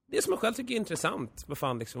det som jag själv tycker är intressant. Vad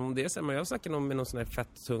fan liksom, om det är så här, jag snackar med någon sån här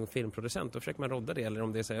fett tung filmproducent, då försöker man rodda det. Eller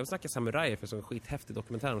om det är så här, jag snackar samurajer för sån skithäftig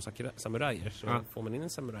dokumentär om samurajer, så får man in en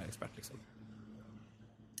samurajexpert liksom.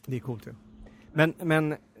 Det är coolt ju.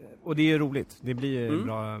 Men och det är ju roligt. Det blir ju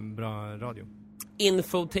bra radio.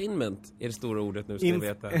 Infotainment är det stora ordet nu, ska ni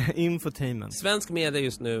veta. Infotainment. Svensk media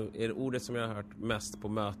just nu är det ordet som jag har hört mest på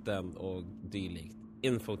möten och dylikt.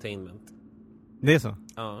 Infotainment. Det är så?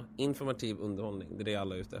 Ja, informativ underhållning. Det är det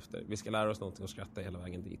alla är ute efter. Vi ska lära oss någonting och skratta hela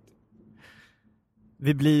vägen dit.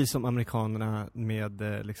 Vi blir som amerikanerna med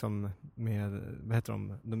vad heter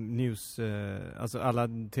de news, alltså alla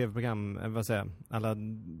tv-program, vad säger jag, alla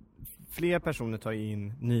fler personer tar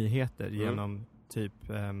in nyheter genom typ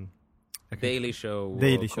Daily Show,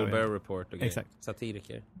 Colbert Report och grejer. Exakt.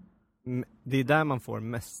 Satiriker. Det är där man får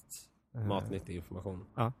mest matnyttig information.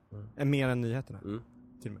 Ja, mer än nyheterna.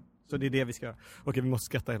 Till och med. Så det är det vi ska göra. Okej, vi måste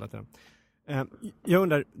skratta hela tiden. Jag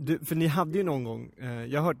undrar, för ni hade ju någon gång,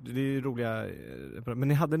 jag har hört, det är ju roliga, men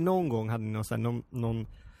ni hade någon gång någon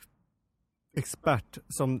expert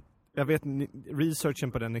som, jag vet,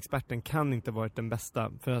 researchen på den experten kan inte varit den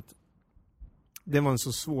bästa, för att det var en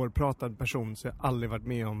så svårpratad person så jag aldrig varit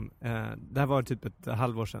med om. Det här var typ ett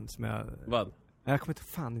halvår sedan som jag... Vad? Jag kommer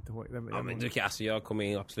inte ihåg. Jag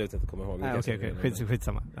kommer absolut inte komma ihåg. Okej,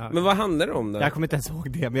 skitsamma. Ja. Men vad handlar det om då? Jag kommer inte ens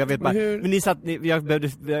ihåg det, men jag vet bara... Men jag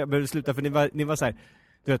behövde sluta, för ni var så här,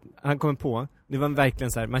 du vet, han kom på, det var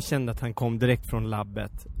verkligen så här, man kände att han kom direkt från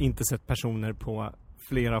labbet, inte sett personer på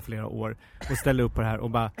flera år, och ställde upp på det här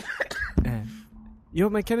och bara... Jo,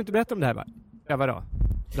 men kan du inte berätta om det här? Ja, vadå?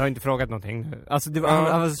 Du har inte frågat någonting. Alltså det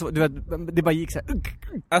var det bara gick så här.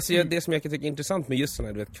 Alltså det som jag kan tycka är intressant med just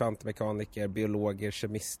sådana, du vet, kvantmekaniker, biologer,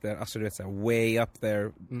 kemister, alltså du vet så här, way up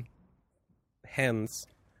there hens,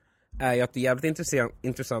 är ju att det är jävligt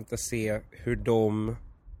intressant att se hur de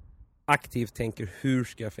aktivt tänker, hur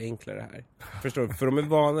ska jag förenkla det här? Förstår du? För de är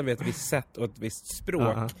vana vid ett visst sätt och ett visst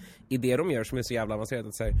språk i det de gör som är så jävla avancerat,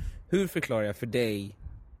 att säga, hur förklarar jag för dig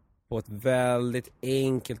på ett väldigt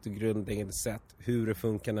enkelt och grundläggande sätt hur det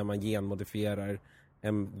funkar när man genmodifierar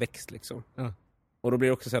en växt liksom. Och då blir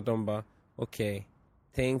det också så att de bara, okej,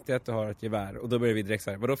 tänk dig att du har ett gevär. Och då börjar vi direkt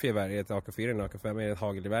så här, vadå för gevär? Är det ett AK4, en AK5, är det ett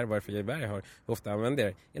hagelgevär? Vad är det för gevär jag har? Hur ofta använder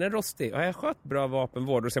jag det? Är den rostig? Har jag skött bra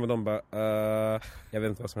vapenvård? Och så ser man de bara, jag vet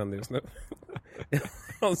inte vad som händer just nu.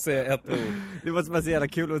 De säger ett ord. Det var så jävla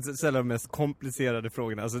kul att ställa de mest komplicerade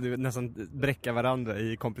frågorna. Alltså du nästan bräcka varandra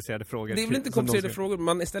i komplicerade frågor. Det är väl inte komplicerade frågor.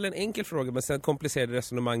 Man ställer en enkel fråga men sen komplicerade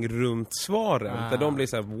resonemang runt svaren. Där de blir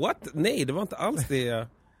så här, what? Nej, det var inte alls det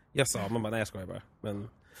jag sa. Man bara, nej jag skojar bara.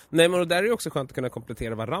 Men och där är det också skönt att kunna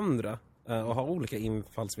komplettera varandra. Och ha olika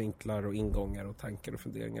infallsvinklar och ingångar och tankar och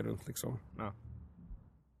funderingar runt liksom. Ja.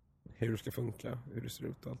 Hur det ska funka, hur det ser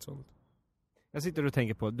ut och allt sånt. Jag sitter och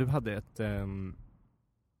tänker på, du hade ett...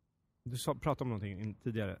 Du pratade om någonting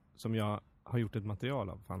tidigare som jag har gjort ett material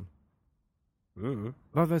av, fan.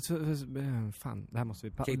 Fan, det här måste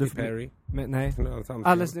vi... Katy Perry. Men, nej,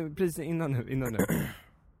 alldeles precis innan nu.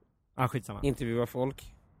 Skitsamma. Intervjua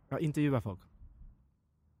folk. Ja, intervjua folk.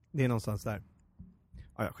 Det är någonstans där.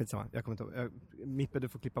 Ja, skitsamma. Jag kommer inte ihåg. Mippe, du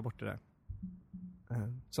får klippa bort det där.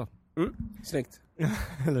 Så. Snyggt.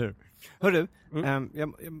 Eller hur? Hörru,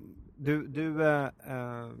 du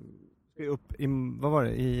ska upp i, vad var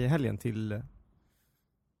det, i helgen till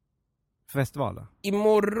festival då?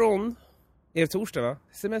 Imorgon är det torsdag, va?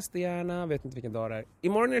 Semesterhjärna, vet inte vilken dag det är.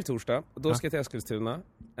 Imorgon är det torsdag, och då ska jag till Eskilstuna.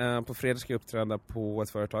 På fredag ska jag uppträda på ett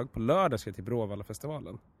företag. På lördag ska jag till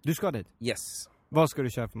Bråvalla-festivalen. Du ska dit? Yes. Vad ska du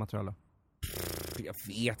köra för material då? Jag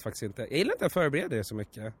vet faktiskt inte. Jag gillar inte att förbereda det så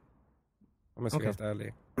mycket. Om jag ska vara helt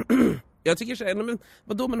ärlig. Jag tycker så här, men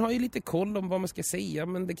vadå, man har ju lite koll om vad man ska säga,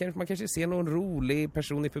 men man kanske ser någon rolig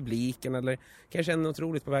person i publiken eller kanske något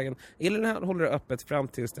roligt på vägen. Eller den här håller det öppet fram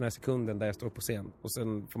till den här sekunden där jag står på scen. Och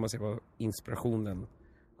sen får man se vad inspirationen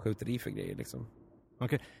skjuter i för grejer liksom.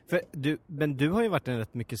 Okej, men du har ju varit en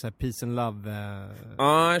rätt mycket så här peace and love...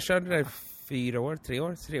 Ja, jag körde där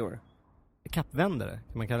 3 år. Kappvändare,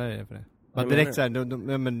 kan man kalla det för det? Bara direkt så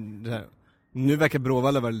här, nu verkar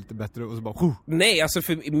Bråvalla vara lite bättre och så bara... Nej, alltså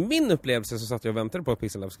för min upplevelse så satt jag och väntade på att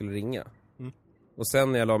Peace and Love skulle ringa. Och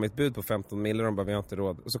sen när jag la mitt bud på 15 miljoner, de bara, vi har inte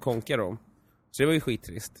råd. Och så konkade de. Så det var ju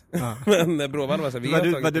skittrist. Ja. Men Bråvalla var så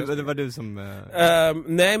här... Det var du som...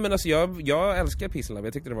 nej, men alltså jag älskar Peace and Love.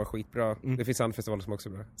 Jag tyckte det var skitbra. Det finns andra festivaler som också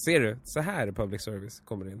är bra. Ser du? Så här public service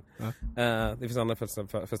kommer in. Ja. Det finns andra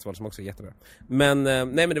festivaler som också är jättebra. Men nej,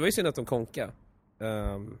 men det var ju synd att de konkade.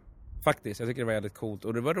 Faktiskt, jag tycker det var jävligt coolt.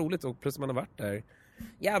 Och det var roligt, och plus man har varit där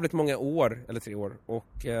jävligt många år, eller 3 år.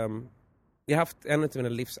 Och jag har haft en av mina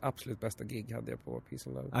livs absolut bästa gig hade jag på Peace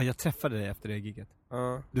and Love. Ja, jag träffade dig efter det giget.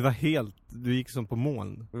 Du var du gick som på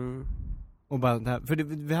moln. Och bara, för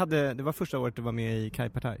det var första året du var med i Kai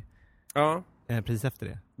Partaj. Ja. Precis efter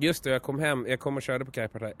det. Just det, jag kom och körde på Kai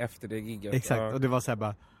Partaj efter det giget. Exakt, och det var så här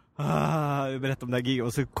bara... jag berättade om det här giget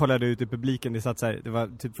och så kollade jag ut i publiken. Det satt så här, det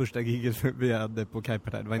var typ första giget vi hade på Kai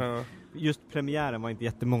Partaj. Det var inte, just premiären var inte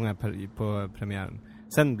jättemånga på premiären.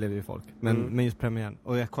 Sen blev det ju folk, men just premiären.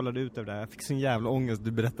 Och jag kollade ut över det. Jag fick sån jävla ångest.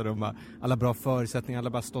 Du berättade om alla bra förutsättningar. Alla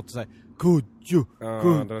bara stått och såhär, good.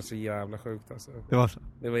 Det var så jävla sjukt alltså. Det var så.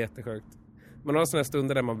 Det var jättesjukt. Man har såna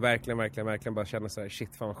stunder där man verkligen bara känner så här,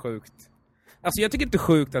 shit, fan vad sjukt. Alltså jag tycker inte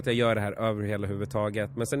sjukt att jag gör det här över hela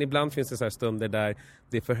huvudtaget. Men sen ibland finns det så här stunder där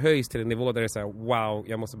det förhöjs till en nivå där det är så här, wow,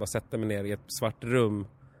 jag måste bara sätta mig ner i ett svart rum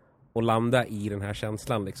och landa i den här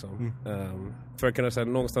känslan liksom. För att kunna så här,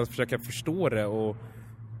 någonstans försöka förstå det. Och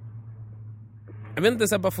jag vet inte,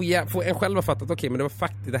 så här, bara få en själv att fatta att okej, men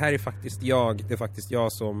det här är faktiskt jag. Det är faktiskt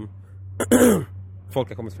jag som folk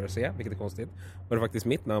har kommit för att se, vilket är konstigt. Och det är faktiskt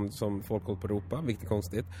mitt namn som folk håller på att ropa, vilket är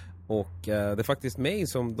konstigt. Och det är faktiskt mig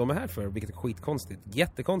som de är här för, vilket är skitkonstigt.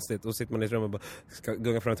 Jättekonstigt. Och sitter man i ett rum och bara ska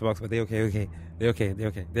gunga fram och tillbaka. Det är okej. Det är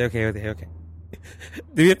okej.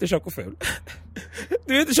 Du är inte tjock och ful.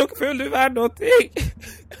 Du är inte tjock och ful, du är värd någonting.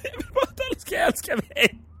 Jag vill bara att alla ska älska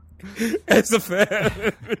mig. Jag är så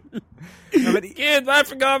ful. Ja, men Gud,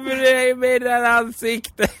 varför gav du dig med det här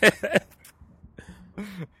ansiktet?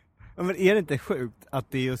 Ja, men är det inte sjukt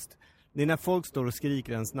att det är just... Det är när folk står och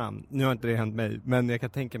skriker ens namn. Nu har inte det hänt mig, men jag kan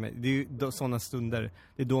tänka mig. Det är ju sådana stunder.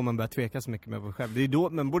 Det är då man börjar tveka så mycket med sig själv. Det är då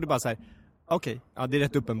man borde bara säga, okej, ja, det är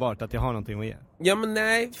rätt uppenbart att jag har någonting att ge. Ja, men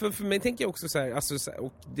nej, för mig tänker jag också så här, alltså,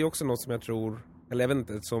 och det är också något som jag tror, eller jag vet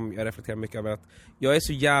inte, som jag reflekterar mycket över, att jag är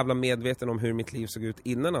så jävla medveten om hur mitt liv såg ut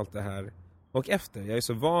innan allt det här och efter. Jag är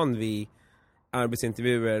så van vid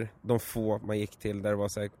arbetsintervjuer, de få man gick till, där det var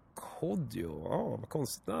så här, Kodjo, vad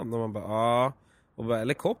konstigt namn. Och man bara,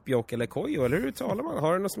 eller Kopjok, eller Kojo, eller hur talar man?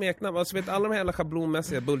 Har du något smeknamn? Alltså vet alla de här jävla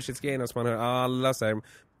schablonmässiga bullshit-grejerna som man hör alla så här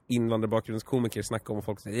invandrarbakgrundskomiker snacka om, och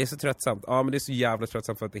folk säger, det är så tröttsamt. Ja, men det är så jävla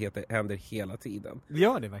tröttsamt för att det händer hela tiden.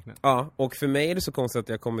 Gör det verkligen? Ja, och för mig är det så konstigt att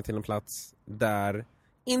jag kommer till en plats där,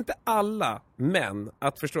 inte alla, men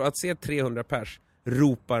att förstå, att se 300 pers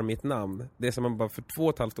ropar mitt namn. Det är som man bara för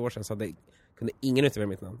 2,5 år sedan så kunde ingen utöver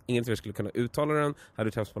mitt namn. Ingen utöver skulle kunna uttala den. Hade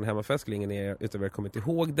du träffats på en hemmafest skulle ingen utöver kommit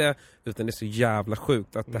ihåg det. Utan det är så jävla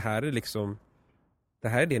sjukt att det här är liksom... Det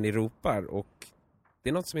här är det ni ropar och det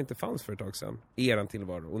är något som inte fanns för ett tag sedan i eran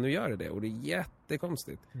tillvaro. Och nu gör det och det är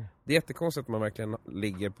jättekonstigt. Det är jättekonstigt att man verkligen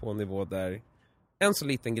ligger på en nivå där en så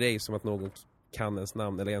liten grej som att någon kan ens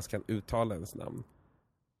namn eller ens kan uttala ens namn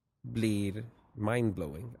blir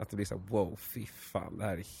mindblowing. Att det blir så här, wow, fy fan, det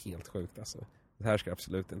här är helt sjukt alltså. Det här ska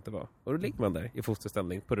absolut inte vara. Och då ligger man där i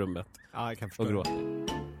fosterställning på rummet jag kan förstå och gråter.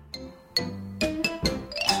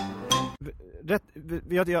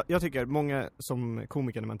 Jag tycker många som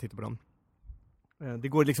komiker när man tittar på dem, det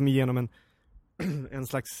går liksom igenom en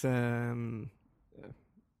slags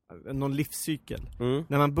någon livscykel.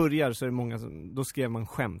 När man börjar så är det många som, då skrev man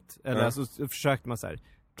skämt eller alltså, så försökte man så här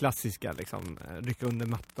klassiska liksom rycka under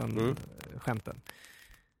mattan skämten.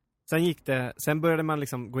 Sen började man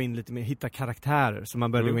liksom gå in lite mer, hitta karaktärer som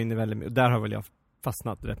man började gå in i väldigt mycket. Och där har väl jag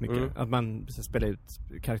fastnat rätt mycket. Att man spelar ut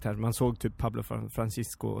karaktärer. Man såg typ Pablo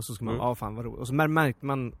Francisco och så ska man, fan vad roligt. Och så märkte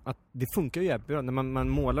man att det funkar ju jävligt bra. När man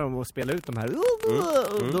målar och spelar ut de här,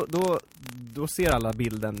 då ser alla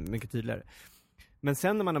bilden mycket tydligare. Men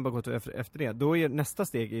sen när man har bara gått efter det, då är nästa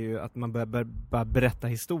steg är ju att man börjar berätta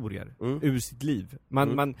historier ur sitt liv.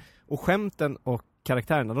 Och skämten och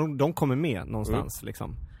karaktärerna, de kommer med någonstans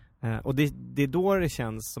liksom. Och det är då det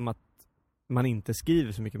känns som att man inte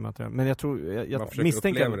skriver så mycket material. Men jag tror jag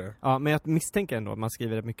misstänker det. Ja, men jag misstänker ändå att man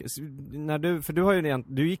skriver rätt mycket.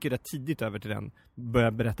 Du gick ju rätt tidigt över till den,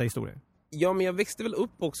 börja berätta historier. Ja, men jag växte väl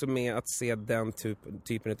upp också med att se den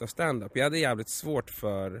typen av stand-up. Jag hade jävligt svårt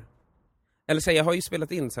för... Eller så jag har ju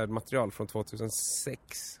spelat in så här material från 2006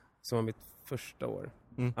 som var mitt första år.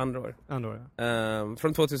 Andra år. Ja.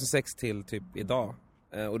 Från 2006 till typ idag.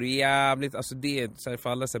 Och det är jävligt, alltså det är så här, för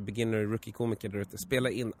alla så här beginner rookie komiker där ute, spela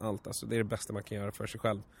in allt, alltså det är det bästa man kan göra för sig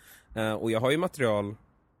själv. Och jag har ju material,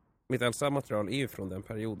 mitt äldsta material är ju från den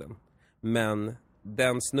perioden. Men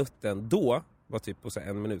den snutten då var typ på så här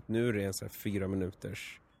 1 minut. Nu är det en så här 4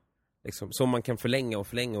 minuters liksom, som man kan förlänga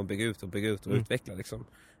och bygga ut och utveckla liksom.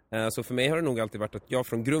 Så för mig har det nog alltid varit att jag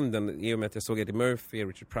från grunden, i och med att jag såg Eddie Murphy,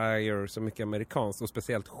 Richard Pryor, så mycket amerikanskt och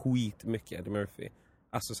speciellt skitmycket Eddie Murphy.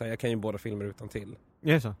 Alltså så här, jag kan ju båda filmer utan till.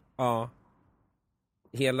 Är det så? Ja.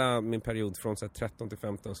 Hela min period från så här 13 till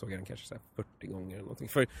 15 såg jag den kanske så här 40 gånger eller någonting.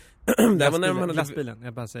 För där var när man hade... Glassbilen,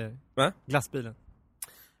 jag bara säger. Va? Glassbilen.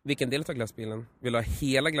 Vilken del av glassbilen? Vill du ha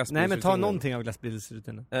hela glassbilen? Nej, men ta någonting av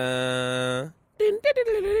glassbilsrutinen.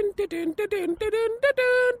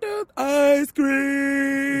 Ice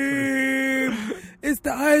cream! It's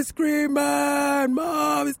the ice cream man!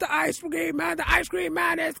 Mom, it's the ice cream man! The ice cream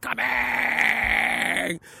man is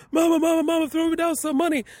coming! Mama, throw me down some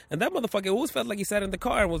money! And that motherfucker always felt like he sat in the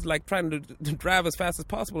car and was like trying to drive as fast as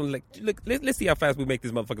possible and like, look, let's see how fast we make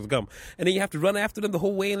these motherfuckers come. And then you have to run after them the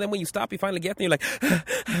whole way, and then when you stop, you finally get them, you're like,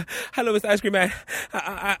 hello, Mr. Ice Cream Man.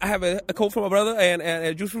 I have a cold from my brother and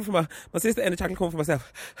a juice fruit from my sister and a chocolate cone for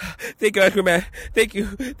myself. Thank you, Ice Cream Man. Thank you,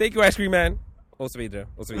 Ice Cream Man. Och så vidare,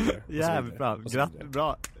 och så vidare. Jävligt bra,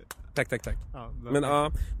 bra. Tack. Ja, men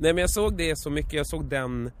nej, men jag såg det så mycket, jag såg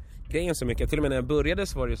den grejen så mycket. Till och med när jag började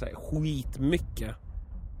så var det så här skitmycket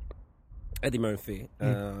Eddie Murphy.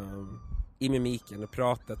 I mimiken och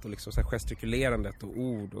pratet och liksom så här gestikulerandet och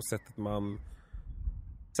ord och sättet man...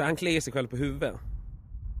 Så han kliar sig själv på huvudet.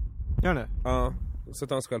 Gör det? Ja, så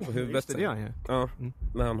tar han sig själv på huvudet. Just det, ja.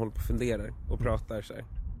 När han håller på och funderar och pratar så här.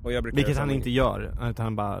 Och jag vilket han inte gör, utan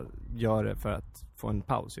han bara gör det för att få en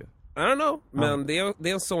paus ju. I don't know, men det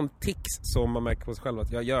är en sån tics som man märker på sig själv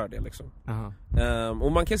att jag gör det liksom.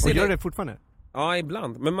 Och man kan se och gör det fortfarande? Ja,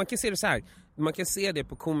 ibland. Men man kan se det så här. Man kan se det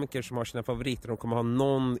på komiker som har sina favoriter. De kommer ha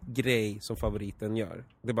någon grej som favoriten gör.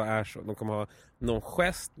 Det bara är så. De kommer ha någon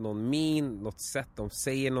gest, någon min, något sätt. De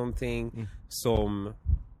säger någonting som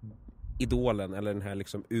idolen eller den här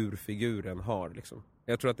liksom urfiguren har liksom.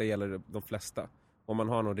 Jag tror att det gäller de flesta. Om man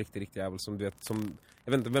har någon riktigt jävel som du vet, som,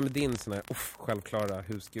 jag vet inte, vem är din sån här självklara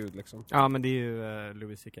husgud liksom? Ja, men det är ju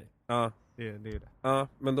Louis C.K. Ja. Det är det. Ja,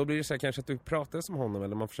 men då blir det så här kanske att du pratar som honom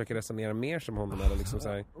eller man försöker resonera mer som honom eller liksom så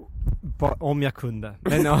här. Om jag kunde.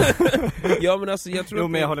 Men, ja. Ja, men alltså jag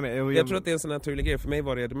tror jag tror att det är en sån här naturlig grej. För mig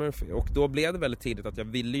var det Eddie Murphy. Och då blev det väldigt tidigt att jag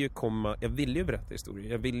ville ju berätta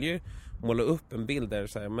historier. Jag ville ju måla upp en bild där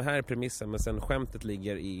så här, men här är premissen, men sen skämtet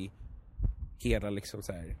ligger i hela liksom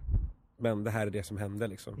så här. Men det här är det som hände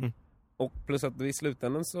liksom. Och plus att i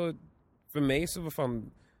slutändan så för mig så var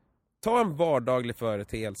fan ta en vardaglig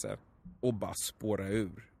företeelse och bara spåra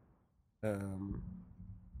ur.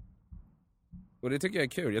 Och det tycker jag är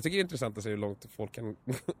kul. Jag tycker det är intressant att se hur långt folk kan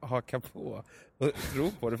haka på och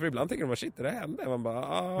tro på det. För ibland tänker de, shit, det hände. Man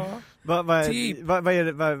bara, Vad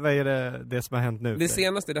är det som har hänt nu? Det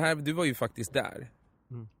senaste, det här, du var ju faktiskt där.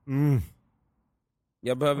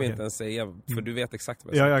 Jag behöver inte ens säga, för du vet exakt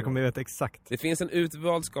vad jag kommer veta exakt. Det finns en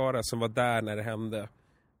utvald skara som var där när det hände.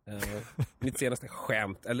 Mitt senaste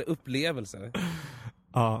skämt, eller upplevelse.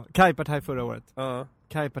 Ja, Kai Partaj förra året. Ja.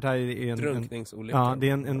 Kai Partaj är drunkningsolycka. Ja, det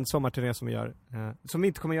är en sommarturné som vi gör. Som vi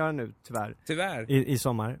inte kommer göra nu, tyvärr. I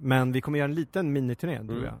sommar. Men vi kommer göra en liten miniturné,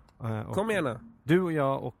 tror jag. Kom igen. Du och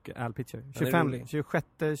jag och Al Pitcher.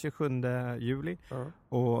 26-27 juli.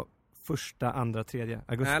 Och 1-2-3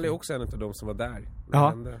 augusti. Al är också en av de som var där.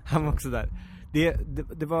 Ja, han var också där.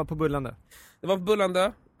 Det var på Bullande. Det var på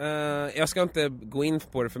Bullande. Jag ska inte gå in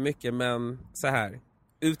på det för mycket, men så här.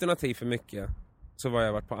 Utan att ta i för mycket så var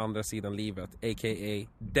jag varit på andra sidan livet, a.k.a.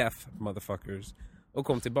 Death Motherfuckers, och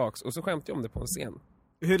kom tillbaks. Och så skämtade jag om det på en scen.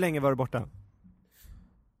 Hur länge var du borta?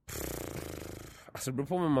 Alltså det beror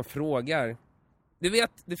på vad man frågar. Du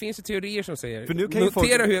vet, det finns ju teorier som säger... För nu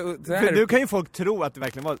kan ju folk tro att det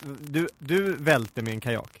verkligen var... Du välte med en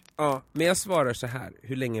kajak. Ja, men jag svarar så här.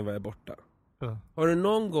 Hur länge var jag borta? Har du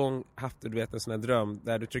någon gång haft, du vet, en sån här dröm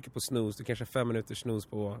där du trycker på snooze, du kanske har 5 minuter snooze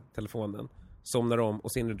på telefonen, somnar om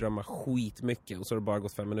och sen du drömmer skitmycket och så har det bara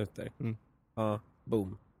gått 5 minuter. Ja,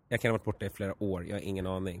 boom. Jag kan ha varit borta i flera år, jag har ingen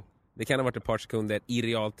aning. Det kan ha varit ett par sekunder i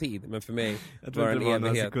realtid, men för mig var det en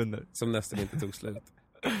evighet som nästan inte tog slut.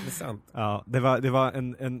 Det är sant. Ja, det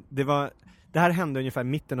här hände ungefär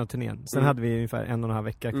mitten av turnén. Sen hade vi ungefär 1,5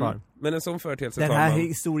 vecka kvar. Men en sån företeelse. Den här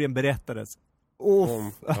historien berättades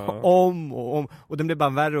om och om. Och den blev bara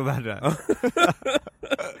värre och värre.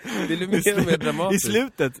 Det blev mer och mer dramatiskt. I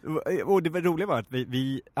slutet, och det roliga var att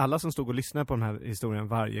vi alla som stod och lyssnade på den här historien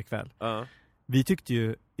varje kväll, vi tyckte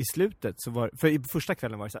ju i slutet så var, för i första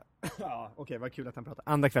kvällen var det så här, okej, vad kul att han pratar.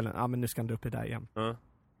 Andra kvällen, men nu ska han dra upp det där igen.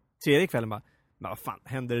 Tredje kvällen bara, men vad fan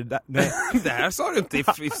händer det där? Nej. Det här sa du inte i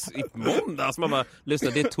måndags. Man bara, lyssna,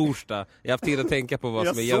 det är torsdag. Jag har haft tid att tänka på vad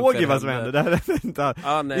som egentligen hände. Jag såg ju vad som hände. Det här inte.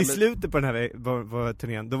 I slutet på den här på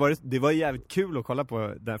turnén, då var det var jävligt kul att kolla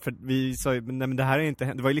på det. För vi sa ju, nej men det här är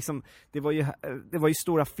inte, det var ju liksom, det var ju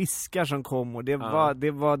stora fiskar som kom, och det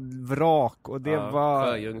var vrak, och det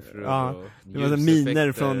var det var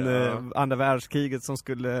miner från andra världskriget som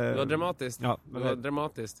skulle... Det var dramatiskt. Ja, det var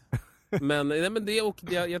dramatiskt. Men det, och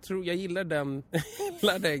jag tror jag gillar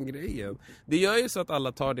den grejen. Det gör ju så att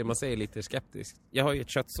alla tar det man säger lite skeptiskt. Jag har ju ett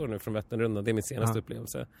köttsår nu från Vätternrundan. Det är min senaste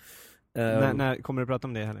upplevelse. När kommer du prata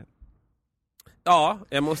om det här? Ja,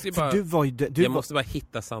 jag måste ju bara jag måste bara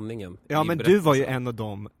hitta sanningen. Ja, men du var ju en av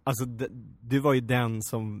dem. Alltså du var ju den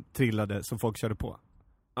som trillade, som folk körde på.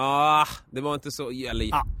 Det var inte så, eller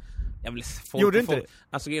jag vill gjorde inte det?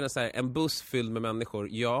 Alltså grejen är så här, en buss fylld med människor.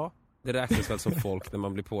 Ja, det räknas väl som folk när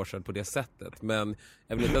man blir påkörd på det sättet. Men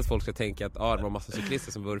jag vill inte att folk ska tänka att det var massa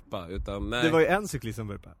cyklister som vurpa, utan nej. Det var ju en cyklist som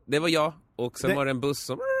vurpa. Det var jag, och sen var det en buss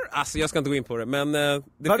som... Alltså jag ska inte gå in på det, men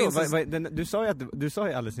du sa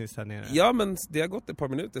ju alldeles nyss här nere. Ja, men det har gått ett par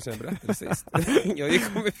minuter sedan jag berättade sist.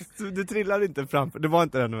 Du trillade inte framför. Det var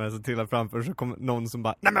inte den som trillade framför, så kom någon som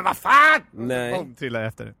bara, nej men vad fan! Nej. Och trillade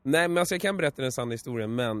efter. Nej, men alltså jag kan berätta den sanna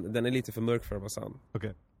historien, men den är lite för mörk för att vara sann.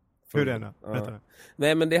 Okej. Hur är det? Berätta.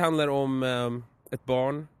 Nej, men det handlar om ett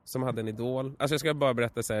barn som hade en idol. Alltså jag ska bara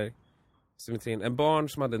berätta så här. En barn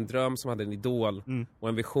som hade en dröm, som hade en idol och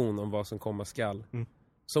en vision om vad som komma skall.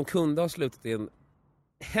 Som kunde ha slutat i en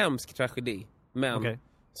hemsk tragedi, men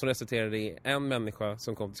som resulterade i en människa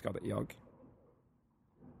som kom till skada. Jag.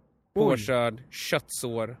 Påkörd,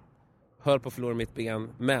 köttsår, höll på att förlora mitt ben,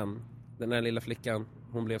 men den här lilla flickan,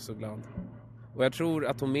 hon blev så glad. Och jag tror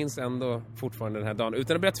att hon minns ändå fortfarande den här dagen,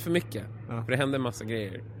 utan att berätta för mycket. För det hände en massa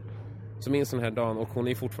grejer. Så minns den här dagen, och hon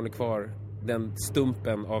är fortfarande kvar, den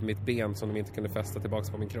stumpen av mitt ben som de inte kunde fästa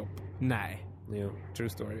tillbaka på min kropp. Nej. Jo, true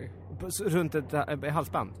story. Runt ett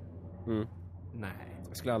halsband? Nej.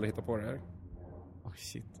 Jag skulle aldrig hitta på det här.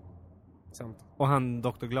 Shit. Sant. Och han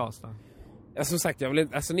Dr. Glas då? Ja, som sagt, jag vill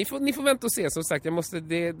inte, alltså, ni får vänta och se. Som sagt, det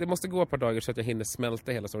måste gå ett par dagar så att jag hinner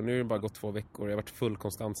smälta hela så. Nu är det bara gått 2 veckor. Jag har varit full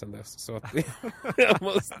konstant sedan dess. Så att jag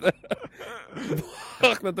måste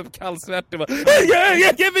vaknat upp kallsvärd och bara,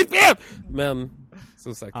 jag kan mitt ben! Men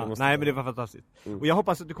som sagt, jag måste... Nej, men det var fantastiskt. Och jag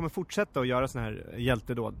hoppas att du kommer fortsätta att göra sån här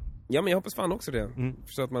hjältedåd. Ja, men jag hoppas fan också det.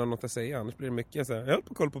 Så att man har något att säga. Annars blir det mycket så här. Jag höll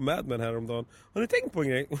på att kolla på Mad Men här om dagen. Har ni tänkt på en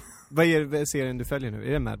grej? Vad är serien du följer nu?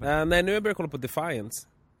 Är det Mad Men? Nej, nu har jag börjat kolla på Defiance.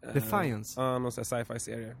 Defiance? Ja, någon sån här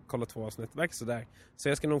sci-fi-serie. Kolla 2 avsnitt, verkar sådär. Så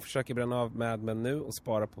jag ska nog försöka bränna av Mad Men nu och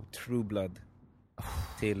spara på True Blood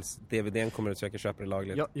tills DVDn kommer ut så jag kan köpa det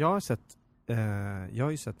lagligt. Jag har sett jag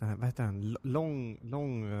har ju sett den här, vad heter den?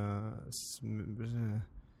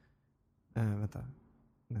 Vänta.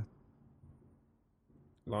 Nej.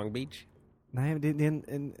 Long Beach. Nej, det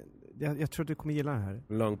är jag tror du kommer gilla den här.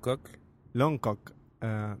 Longcock.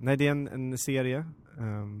 Nej, det är en serie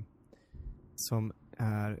som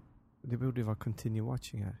är, det borde ju vara Continue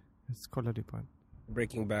Watching här. Jag kollade på den.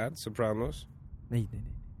 Breaking Bad, Sopranos. Nej.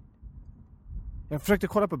 Jag försökte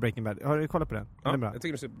kolla på Breaking Bad. Har du kollat på den? Ja, den är bra. jag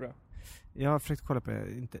tycker det är superbra. Jag har försökt kolla på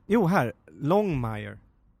det. Inte. Jo, här. Longmire.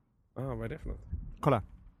 Vad är det för något? Kolla.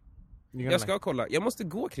 Jag ska kolla. Jag måste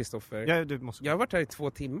gå, Kristoffer. Ja, du måste gå. Jag har varit här i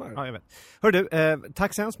 2 timmar. Ja, jag vet. Hör du,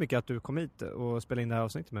 tack så hemskt mycket att du kom hit och spelade in det här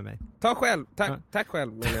avsnittet med mig. Tack själv. Tack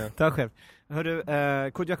själv. Tack själv. Hör du,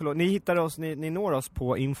 Kodjakolo, ni hittar oss, ni når oss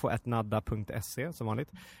på info@nadda.se som vanligt.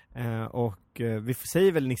 Och vi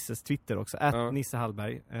säger väl Nisses Twitter också, @Nisse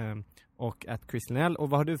Hallberg och @Kristinell. Och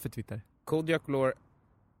vad har du för Twitter? Kodjakolor.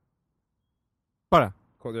 Bara?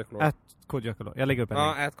 Kodjakolor. Kodjakolo. Jag lägger upp en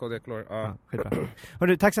länk. Kodjakolor. Ja, skitbra.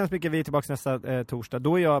 Hörru, tack så mycket. Vi är tillbaka nästa torsdag.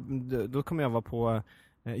 Då kommer jag vara på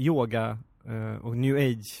yoga och New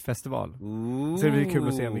Age festival. Så det blir kul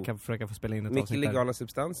att se om vi kan försöka få spela in ett avsnitt. Mycket legala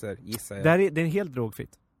substanser, gissar jag. Det är helt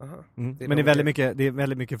drogfritt. Men det är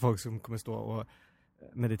väldigt mycket folk som kommer stå och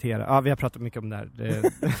meditera. Ja, vi har pratat mycket om det här.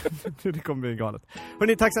 Det kommer bli galet.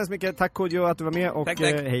 Hörrni, tack så hemskt mycket. Tack Kodjo att du var med och tack.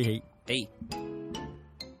 Hej. Hej.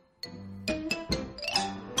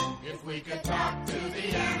 We could talk to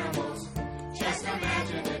the animals. Just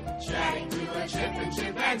imagine it, chatting to a chip and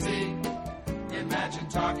chimpanzee. Imagine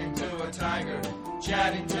talking to a tiger,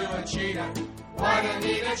 chatting to a cheetah. What a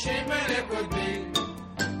neat achievement it would be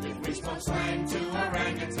if we spoke slang to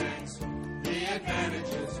orangutans. The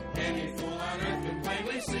advantages any fool on earth can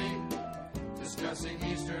plainly see. Discussing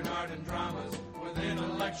Eastern art and dramas with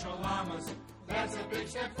intellectual llamas. That's a big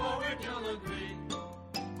step forward, you'll agree.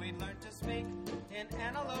 We'd learn to speak in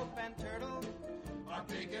antelope and turtle. Our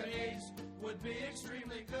Pekingese would be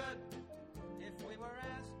extremely good. If we were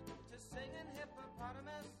asked to sing in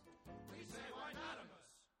hippopotamus, we'd say why notamus,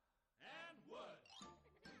 and would.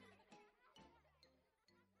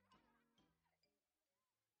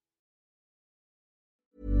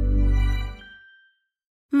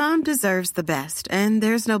 Mom deserves the best, and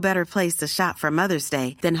there's no better place to shop for Mother's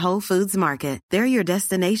Day than Whole Foods Market. They're your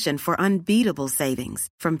destination for unbeatable savings,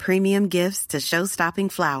 from premium gifts to show-stopping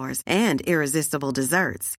flowers and irresistible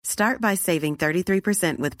desserts. Start by saving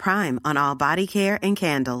 33% with Prime on all body care and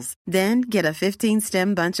candles. Then get a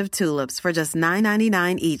 15-stem bunch of tulips for just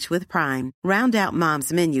 $9.99 each with Prime. Round out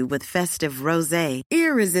Mom's menu with festive rosé,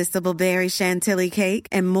 irresistible berry chantilly cake,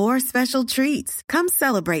 and more special treats. Come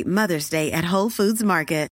celebrate Mother's Day at Whole Foods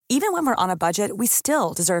Market. Even when we're on a budget, we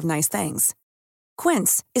still deserve nice things.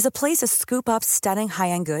 Quince is a place to scoop up stunning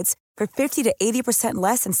high-end goods for 50 to 80%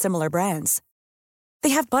 less than similar brands. They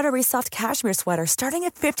have buttery soft cashmere sweaters starting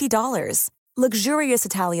at $50, luxurious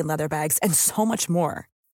Italian leather bags, and so much more.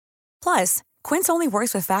 Plus, Quince only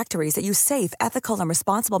works with factories that use safe, ethical, and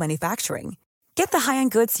responsible manufacturing. Get the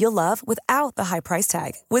high-end goods you'll love without the high price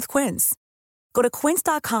tag with Quince. Go to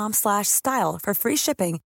quince.com/style for free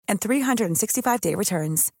shipping and 365-day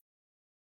returns.